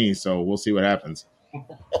dipped on me. So we'll see what happens.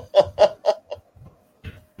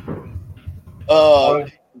 Go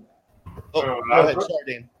ahead,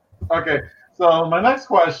 Sardine. Okay. So my next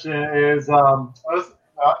question is, the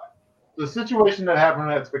situation that happened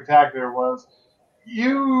at Spectacular was,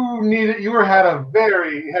 you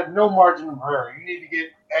had no margin of error. You need to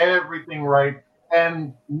get everything right,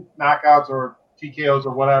 and knockouts or TKOs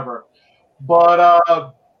or whatever.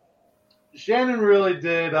 But Shannon really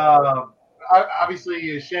did.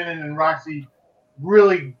 Obviously, Shannon and Roxy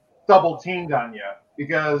really double teamed on you,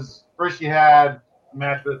 because first you had a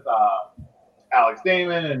match with Alex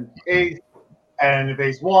Damon and Ace, and if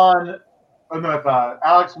Ace won, if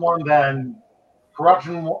Alex won, then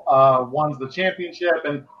Corruption won the championship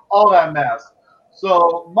and all that mess.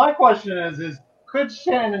 So my question is could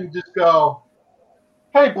Shannon just go,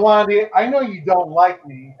 hey, Blondie, I know you don't like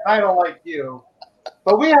me and I don't like you,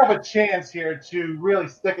 but we have a chance here to really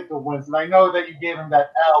stick it to Winston. I know that you gave him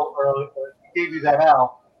that L earlier, he gave you that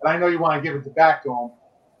L, and I know you want to give it back to him.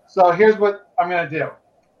 So here's what I'm going to do.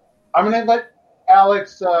 I'm going to let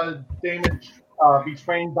Alex Damon be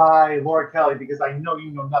trained by Laura Kelly, because I know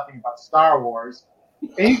you know nothing about Star Wars.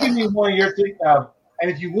 And you give me one of your and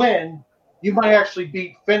if you win, you might actually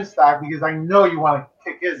beat Finstock, because I know you want to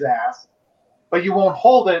kick his ass. But you won't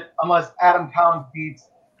hold it unless Adam Collins beats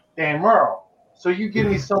Dan Merle. So you give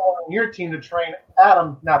me someone on your team to train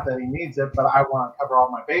Adam, not that he needs it, but I want to cover all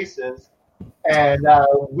my bases. And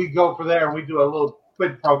we go for there and we do a little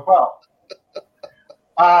quid pro quo.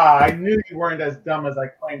 I knew you weren't as dumb as I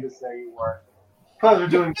claimed to say you were. Because we're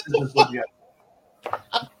doing business with you.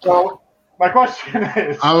 So my question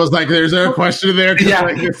is, I was like, "There's a question there." Yeah,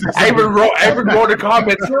 like, I even wrote a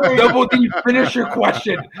comment. Double D, finish your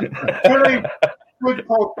question. Really, quid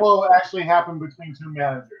pro quo actually happened between two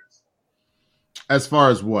managers. As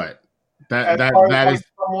far as what? That is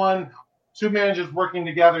two managers working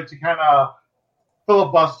together to kind of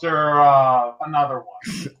filibuster another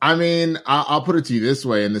one. I mean, I'll put it to you this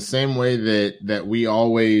way: in the same way that we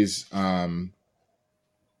always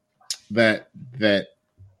that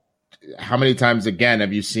how many times again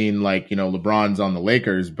have you seen, like, LeBron's on the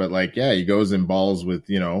Lakers, but like, yeah, he goes and balls with,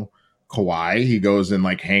 Kawhi. He goes and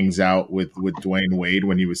like hangs out with Dwayne Wade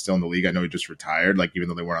when he was still in the league. I know he just retired, like, even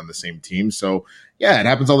though they weren't on the same team. So yeah, it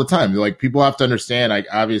happens all the time. Like, people have to understand, like,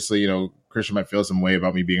 obviously, Christian might feel some way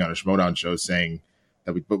about me being on a Schmoedown show saying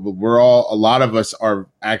that but a lot of us are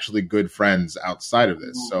actually good friends outside of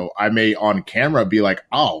this. So I may on camera be like,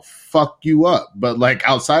 "I'll fuck you up," but like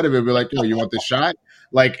outside of it, be like, "Yo, you want this shot?"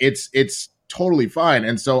 Like, it's totally fine.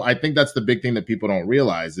 And so I think that's the big thing that people don't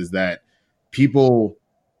realize is that people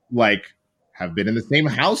like have been in the same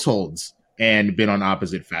households and been on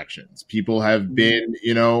opposite factions. People have been,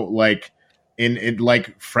 like in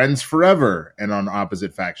like friends forever and on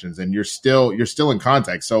opposite factions, and you're still in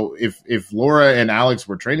contact. So if Laura and Alex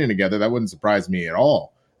were training together, that wouldn't surprise me at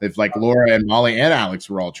all. If like Laura and Molly and Alex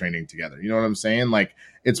were all training together, you know what I'm saying? Like,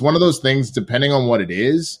 it's one of those things, depending on what it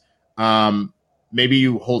is. Maybe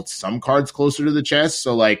you hold some cards closer to the chest.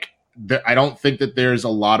 So like, I don't think that there's a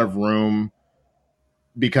lot of room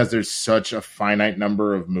because there's such a finite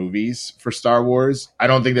number of movies for Star Wars. I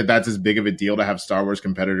don't think that that's as big of a deal to have Star Wars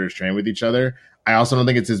competitors train with each other. I also don't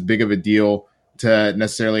think it's as big of a deal to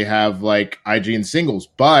necessarily have like IG and singles,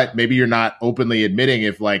 but maybe you're not openly admitting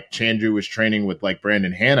if like Chandru was training with like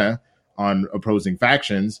Brandon Hanna on opposing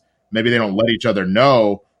factions, maybe they don't let each other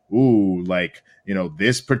know, ooh, like,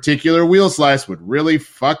 this particular wheel slice would really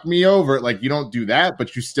fuck me over. Like, you don't do that,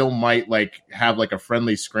 but you still might like have like a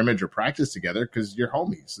friendly scrimmage or practice together because you're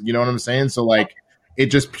homies. You know what I'm saying? So like, it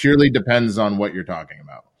just purely depends on what you're talking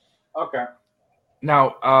about. Okay.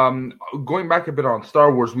 Now, going back a bit on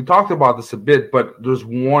Star Wars, we talked about this a bit, but there's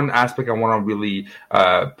one aspect I want to really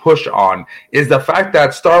push on is the fact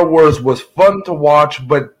that Star Wars was fun to watch,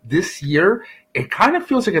 but this year it kind of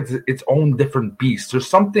feels like it's its own different beast. There's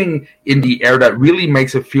something in the air that really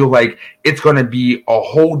makes it feel like it's going to be a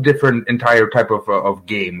whole different entire type of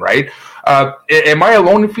game, right? Am I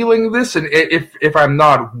alone in feeling this? And if I'm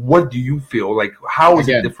not, what do you feel? Like, how is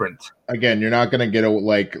it different? Again, you're not going to get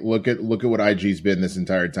look at what IG's been this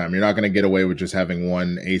entire time. You're not going to get away with just having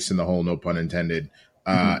one ace in the hole, no pun intended.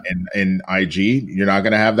 In IG, you're not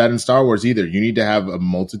going to have that in Star Wars either. You need to have a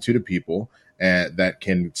multitude of people that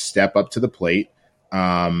can step up to the plate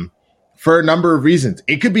for a number of reasons.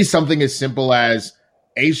 It could be something as simple as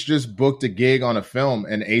Ace just booked a gig on a film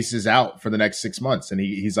and Ace is out for the next 6 months. And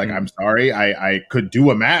he's like, I'm sorry, I could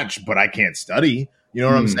do a match, but I can't study. You know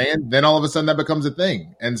what I'm saying? Then all of a sudden that becomes a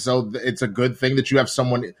thing. And so it's a good thing that you have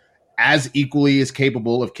someone as equally as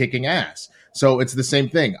capable of kicking ass. So it's the same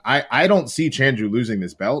thing. I don't see Chandru losing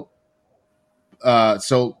this belt.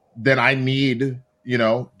 So then I need,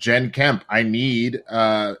 Jen Kemp. I need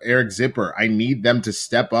Eric Zipper. I need them to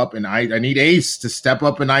step up, and I need Ace to step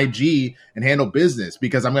up in IG and handle business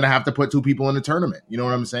because I'm going to have to put two people in the tournament. You know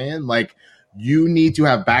what I'm saying? Like, you need to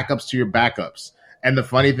have backups to your backups. And the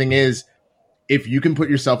funny thing is, if you can put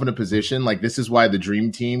yourself in a position, like, this is why the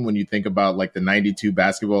dream team, when you think about like the 92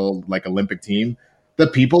 basketball, like Olympic team, the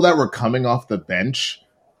people that were coming off the bench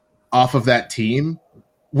off of that team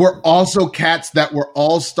were also cats that were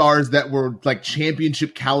all-stars that were like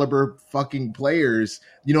championship caliber fucking players.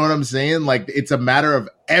 You know what I'm saying? Like, it's a matter of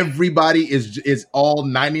everybody is all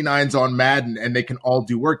 99s on Madden and they can all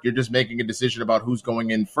do work. You're just making a decision about who's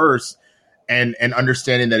going in first and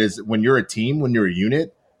understanding that is when you're a team, when you're a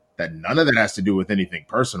unit, that none of that has to do with anything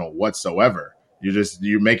personal whatsoever.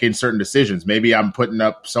 You're making certain decisions. Maybe I'm putting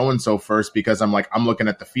up so-and-so first because I'm looking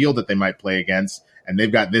at the field that they might play against and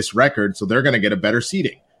they've got this record, so they're going to get a better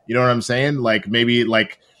seeding. You know what I'm saying? Like, maybe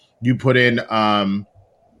like you put in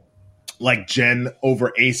like Jen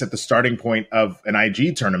over Ace at the starting point of an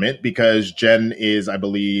IG tournament because Jen is, I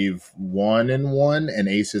believe, 1-1 and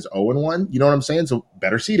Ace is 0-1. You know what I'm saying? So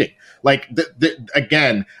better seeding. Like,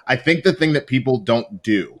 again, I think the thing that people don't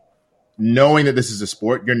do, knowing that this is a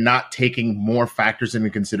sport, you're not taking more factors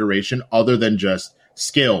into consideration other than just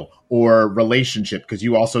skill or relationship, because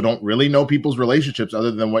you also don't really know people's relationships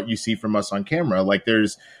other than what you see from us on camera. Like,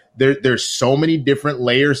 there's so many different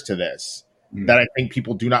layers to this that I think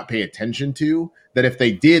people do not pay attention to, that if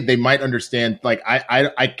they did, they might understand. Like,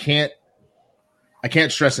 I can't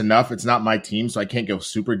stress enough. It's not my team, so I can't go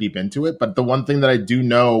super deep into it. But the one thing that I do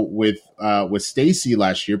know with Stacy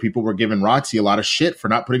last year, people were giving Roxy a lot of shit for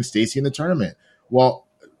not putting Stacy in the tournament. Well,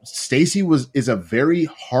 Stacy is a very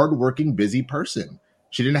hardworking, busy person.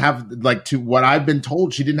 She didn't have, like, to what I've been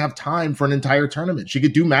told, she didn't have time for an entire tournament. She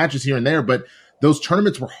could do matches here and there, but those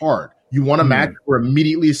tournaments were hard. You want a match or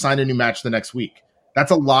immediately assign a new match the next week.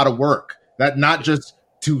 That's a lot of work. That not just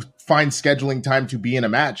to find scheduling time to be in a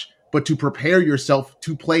match, but to prepare yourself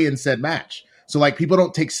to play in said match. So, like, people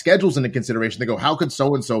don't take schedules into consideration. They go, how could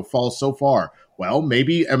so-and-so fall so far? Well,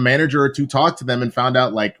 maybe a manager or two talked to them and found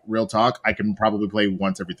out, like, real talk, I can probably play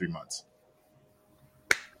once every 3 months.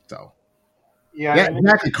 So... Yeah,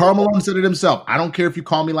 exactly. Karl Malone said it himself. I don't care if you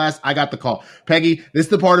call me last. I got the call. Peggy, this is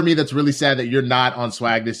the part of me that's really sad that you're not on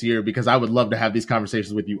Swag this year, because I would love to have these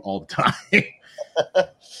conversations with you all the time.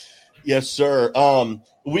 Yes, sir.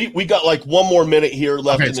 We got like one more minute here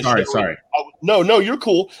left in the show. Sorry. No, you're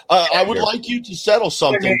cool. I would like you to settle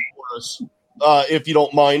something for us, if you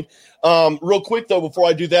don't mind. Real quick, though, before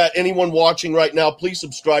I do that, anyone watching right now, please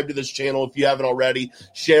subscribe to this channel if you haven't already.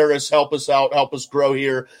 Share us, help us out, help us grow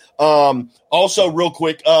here. Also, real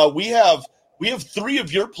quick, we have 3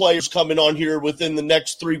 of your players coming on here within the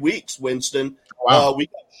next 3 weeks, Winston. Wow. We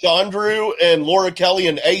got Chandru and Laura Kelly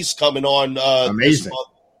and Ace coming on this month.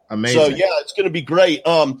 Amazing. So, yeah, it's going to be great.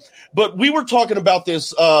 But we were talking about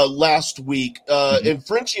this last week, and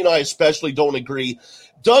Frenchie and I especially don't agree.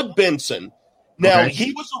 Doug Benson. Now,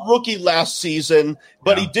 he was a rookie last season,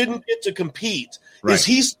 but he didn't get to compete. Right. Is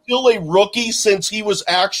he still a rookie since he was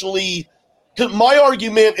actually – my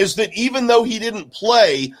argument is that even though he didn't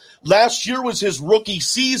play, last year was his rookie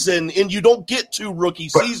season, and you don't get 2 rookie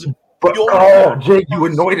seasons. Jay, you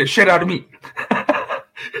annoyed the shit out of me.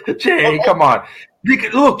 Jay, come on.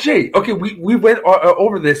 Look, Jay, okay, we went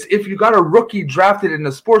over this. If you got a rookie drafted in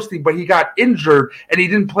a sports team, but he got injured and he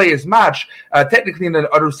didn't play his match, technically in the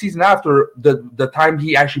other season after, the time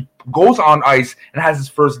he actually goes on ice and has his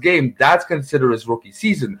first game, that's considered his rookie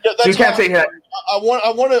season. Yeah, so you can't say that. I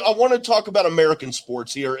want to talk about American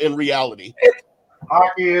sports here in reality.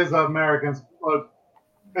 Hockey is American sport.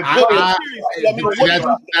 That's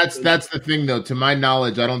the thing, though. To my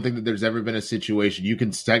knowledge, I don't think that there's ever been a situation you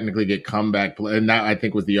can technically get comeback play, and that I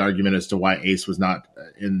think was the argument as to why Ace was not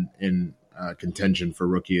in contention for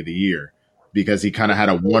Rookie of the Year, because he kind of had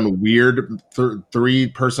a one weird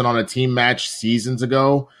 3-person on a team match seasons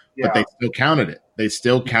ago, but they still counted it. They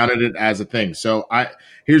still counted it as a thing. So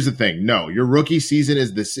here's the thing: no, your rookie season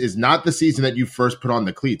is not the season that you first put on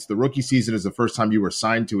the cleats. The rookie season is the first time you were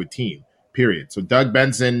signed to a team. Period. So Doug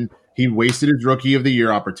Benson, he wasted his Rookie of the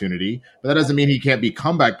Year opportunity, but that doesn't mean he can't be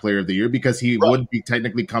Comeback Player of the Year, because he would be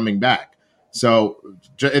technically coming back. So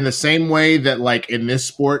in the same way that, like, in this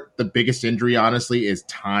sport, the biggest injury, honestly, is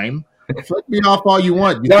time. Flip me off all you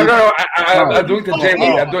want. I'm doing the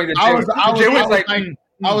Jay. I'm doing the Jay.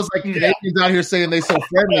 I was like, Canadians out here saying they so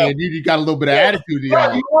friendly, and you got a little bit of attitude to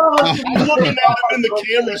y'all. I'm looking at him in the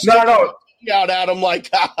camera. No. Out at him like,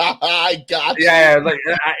 I got you. Yeah, like,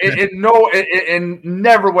 and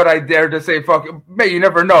never would I dare to say, fuck, man, you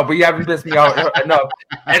never know, but you haven't pissed me out enough.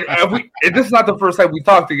 And this is not the first time we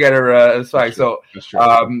talked together, so,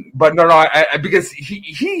 but no, because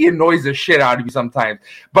he annoys the shit out of me sometimes.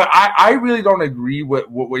 But I really don't agree with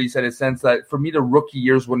what you said, in the sense that for me, the rookie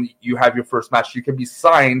years when you have your first match, you can be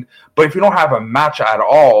signed, but if you don't have a match at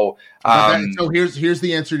all. So here's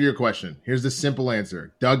the answer to your question. Here's the simple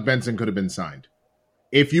answer. Doug Benson could have been signed.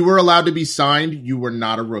 If you were allowed to be signed, you were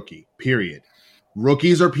not a rookie, period.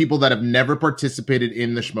 Rookies are people that have never participated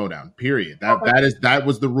in the Schmoedown, period. That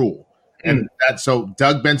was the rule. And so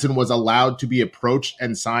Doug Benson was allowed to be approached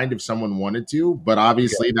and signed if someone wanted to, but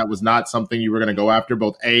obviously that was not something you were going to go after.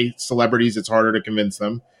 Both A, celebrities, it's harder to convince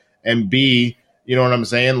them, and B, you know what I'm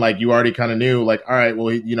saying? Like, you already kind of knew, like, all right, well,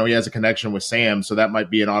 he has a connection with Sam, so that might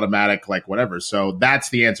be an automatic, like, whatever. So that's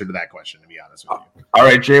the answer to that question, to be honest with you. All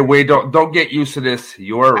right, Jay, wait, don't get used to this.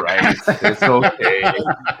 You're right. It's okay.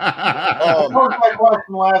 That was my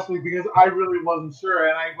question last week, because I really wasn't sure,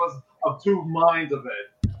 and I was of 2 minds of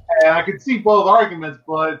it. And I could see both arguments,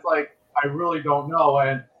 but it's like, I really don't know.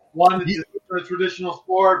 And one is a traditional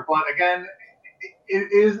sport, but again,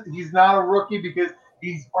 he's not a rookie because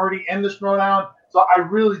he's already in the Schmoedown. So I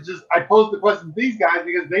posed the question to these guys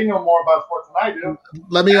because they know more about sports than I do.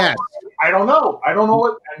 Let me ask. I don't know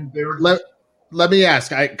what. And they were let me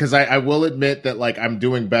ask, because I will admit that, like, I'm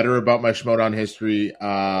doing better about my Schmoedown history,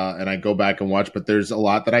 and I go back and watch, but there's a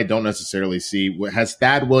lot that I don't necessarily see. Has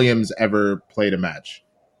Thad Williams ever played a match?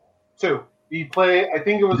 2. He played, I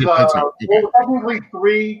think it was technically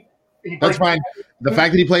 3. That's fine. The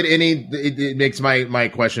fact that he played any, it makes my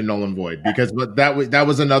question null and void, because that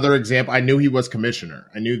was another example. I knew he was commissioner.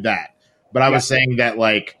 I knew that. But I was saying that,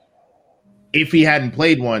 like, if he hadn't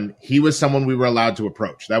played one, he was someone we were allowed to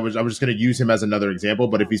approach. I was just going to use him as another example,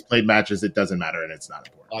 but if he's played matches, it doesn't matter and it's not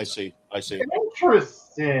important. I see.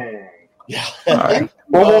 Interesting. Yeah.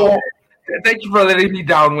 Well, thank you for letting me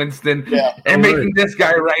down, Winston, and making this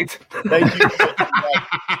guy right. Thank you.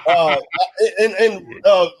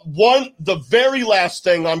 The very last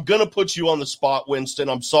thing, I'm going to put you on the spot, Winston.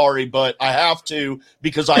 I'm sorry, but I have to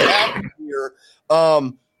because I have to here.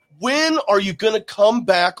 When are you going to come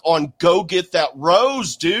back on Go Get That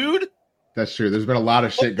Rose, dude? That's true. There's been a lot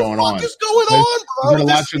of shit going on. What is going on, bro? There's been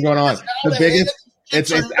a lot of shit going on. The biggest.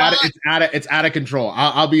 It's out of control.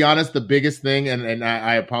 I'll be honest. The biggest thing, and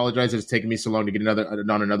I apologize, it's taken me so long to get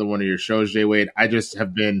on another one of your shows, Jay Wade. I just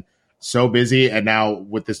have been so busy, and now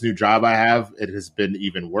with this new job I have, it has been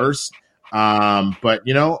even worse. But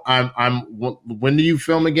when do you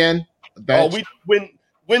film again?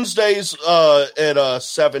 Wednesdays at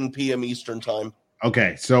 7 p.m. Eastern time.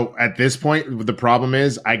 Okay, so at this point, the problem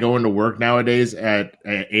is I go into work nowadays at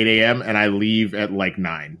 8 a.m. and I leave at like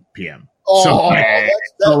 9 p.m. Oh,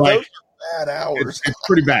 those are bad hours. It's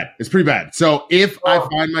pretty bad. It's pretty bad. So if I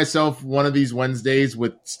find myself one of these Wednesdays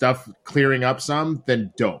with stuff clearing up some,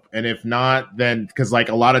 then dope. And if not, then because like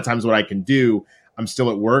a lot of times what I can do, I'm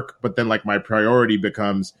still at work, but then like my priority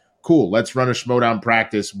becomes cool. Let's run a Schmoedown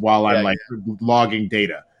practice while I'm logging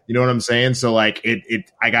data. You know what I'm saying? So like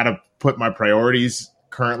I got to put my priorities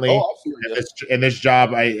currently. And this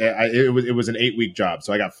job, it was an 8-week job,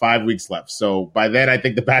 so I got 5 weeks left. So by then, I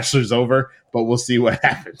think The Bachelor's over, but we'll see what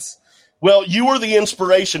happens. Well, you were the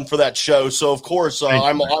inspiration for that show, so of course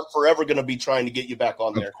I'm forever going to be trying to get you back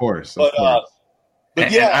on there. Of course.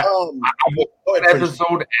 But yeah, an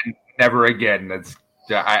episode and never again. That's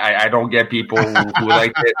I don't get people who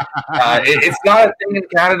like it. It's not a thing in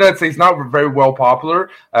Canada. It's not very well popular.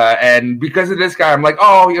 And because of this guy, I'm like,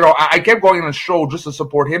 I kept going on the show just to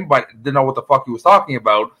support him, but didn't know what the fuck he was talking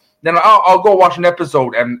about. Then I'll go watch an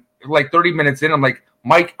episode, and like 30 minutes in, I'm like,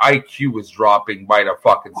 Mike IQ is dropping by the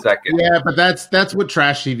fucking second. Yeah, but that's what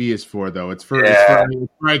trash TV is for, though. It's for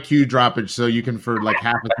IQ droppage, so you can for like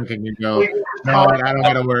half a second you go, no, I don't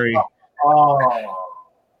gotta worry.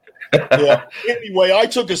 Yeah. Anyway, I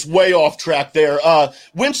took us way off track there.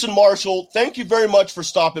 Winston Marshall, thank you very much for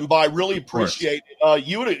stopping by. Really appreciate it.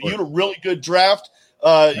 You had a really good draft.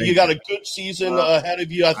 You got a good season ahead of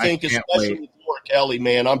you, I think, especially with Laura Kelly,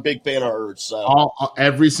 man. I'm a big fan of hers. So.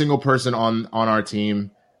 Every single person on our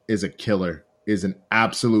team is a killer, is an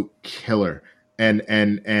absolute killer.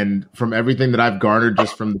 And from everything that I've garnered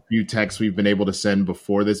just from the few texts we've been able to send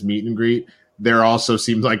before this meet and greet, there also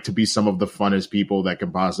seems like to be some of the funnest people that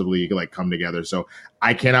can possibly like come together. So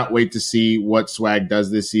I cannot wait to see what Swag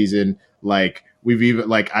does this season. Like we've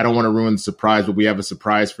even I don't want to ruin the surprise, but we have a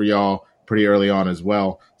surprise for y'all pretty early on as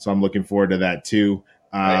well. So I'm looking forward to that too.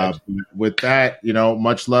 With that,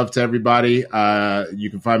 much love to everybody. You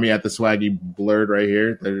can find me at the Swaggy Blurred right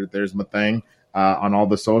here. There's my thing on all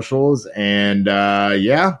the socials. And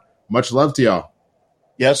much love to y'all.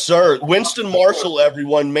 Yes, sir. Winston Marshall,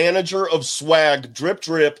 everyone, manager of Swag, Drip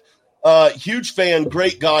Drip. Huge fan,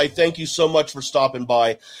 great guy. Thank you so much for stopping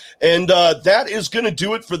by. And that is going to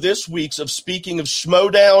do it for this week's of Speaking of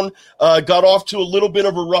Schmoedown. Got off to a little bit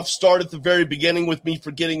of a rough start at the very beginning with me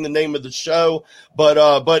forgetting the name of the show, but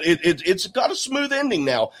it's got a smooth ending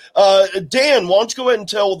now. Dan, why don't you go ahead and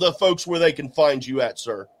tell the folks where they can find you at,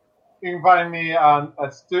 sir? You can find me on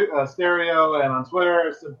Stereo and on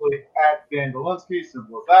Twitter, simply at Dan Dolinsky,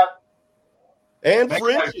 simple as that. And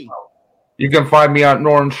Frenchie. You can find me at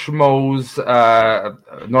North Schmoes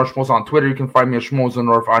on Twitter. You can find me at Schmoes and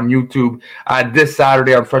North on YouTube. This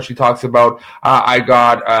Saturday on Freshly Talks About, I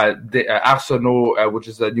got the Arsenault, which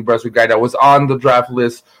is a New Brunswick guy that was on the draft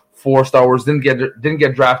list for Star Wars. Didn't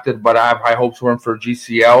get drafted, but I have high hopes for him for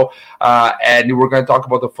GCL. And we're going to talk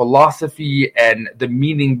about the philosophy and the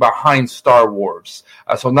meaning behind Star Wars.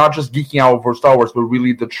 So not just geeking out over Star Wars, but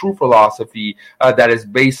really the true philosophy that is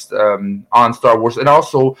based on Star Wars, and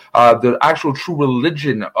also the actual true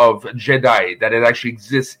religion of Jedi, that it actually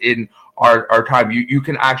exists in our time. You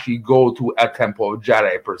can actually go to a temple of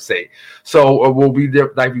Jedi per se. So we'll be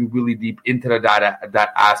diving really deep into that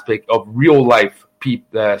aspect of real life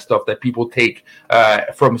stuff that people take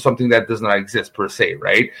from something that does not exist per se,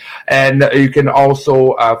 right? And you can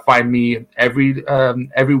also find me every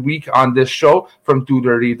week on this show from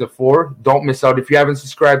 2:30 to 4. Don't miss out. If you haven't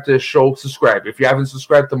subscribed to the show, subscribe. If you haven't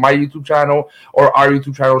subscribed to my YouTube channel or our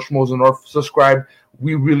YouTube channel, Schmoes and North, subscribe.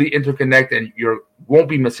 We really interconnect, and you won't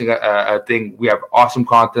be missing a thing. We have awesome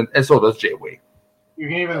content, and so does J-Way. You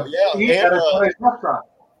can even eat at a Jedi's restaurant.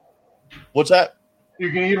 What's that? You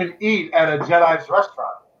can even eat at a Jedi's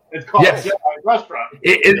restaurant. It's called Yes. Jedi Restaurant.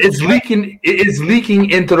 It's leaking. It is leaking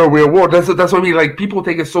into the real world. That's what I mean. Like people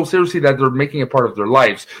take it so seriously that they're making it part of their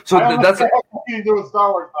lives. So that's to do with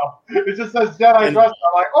Star Wars though. It just says Jedi Restaurant.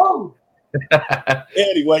 I'm like, oh.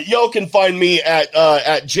 Anyway, y'all can find me at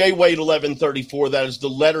JWade1134. That is the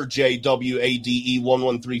letter J WADE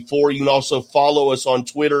 1134. You can also follow us on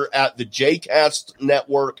Twitter at the JCast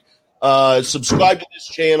Network. Subscribe to this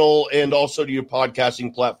channel and also to your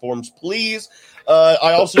podcasting platforms, please.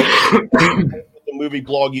 I also the movie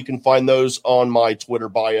blog. You can find those on my Twitter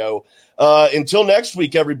bio. Until next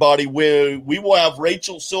week, everybody, we will have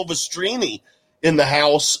Rachel Silvestrini in the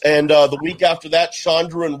house, and the week after that,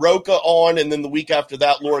 Chandra and Roca on, and then the week after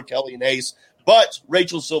that, Laura Kelly and Ace. But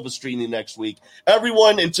Rachel Silvestrini next week.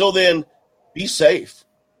 Everyone, until then, be safe.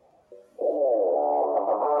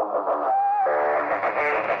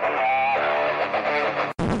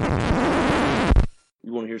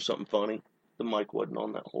 You want to hear something funny? The mic wasn't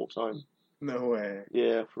on that whole time. No way.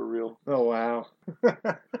 Yeah, for real. Oh, wow.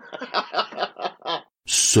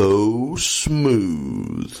 So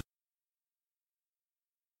smooth.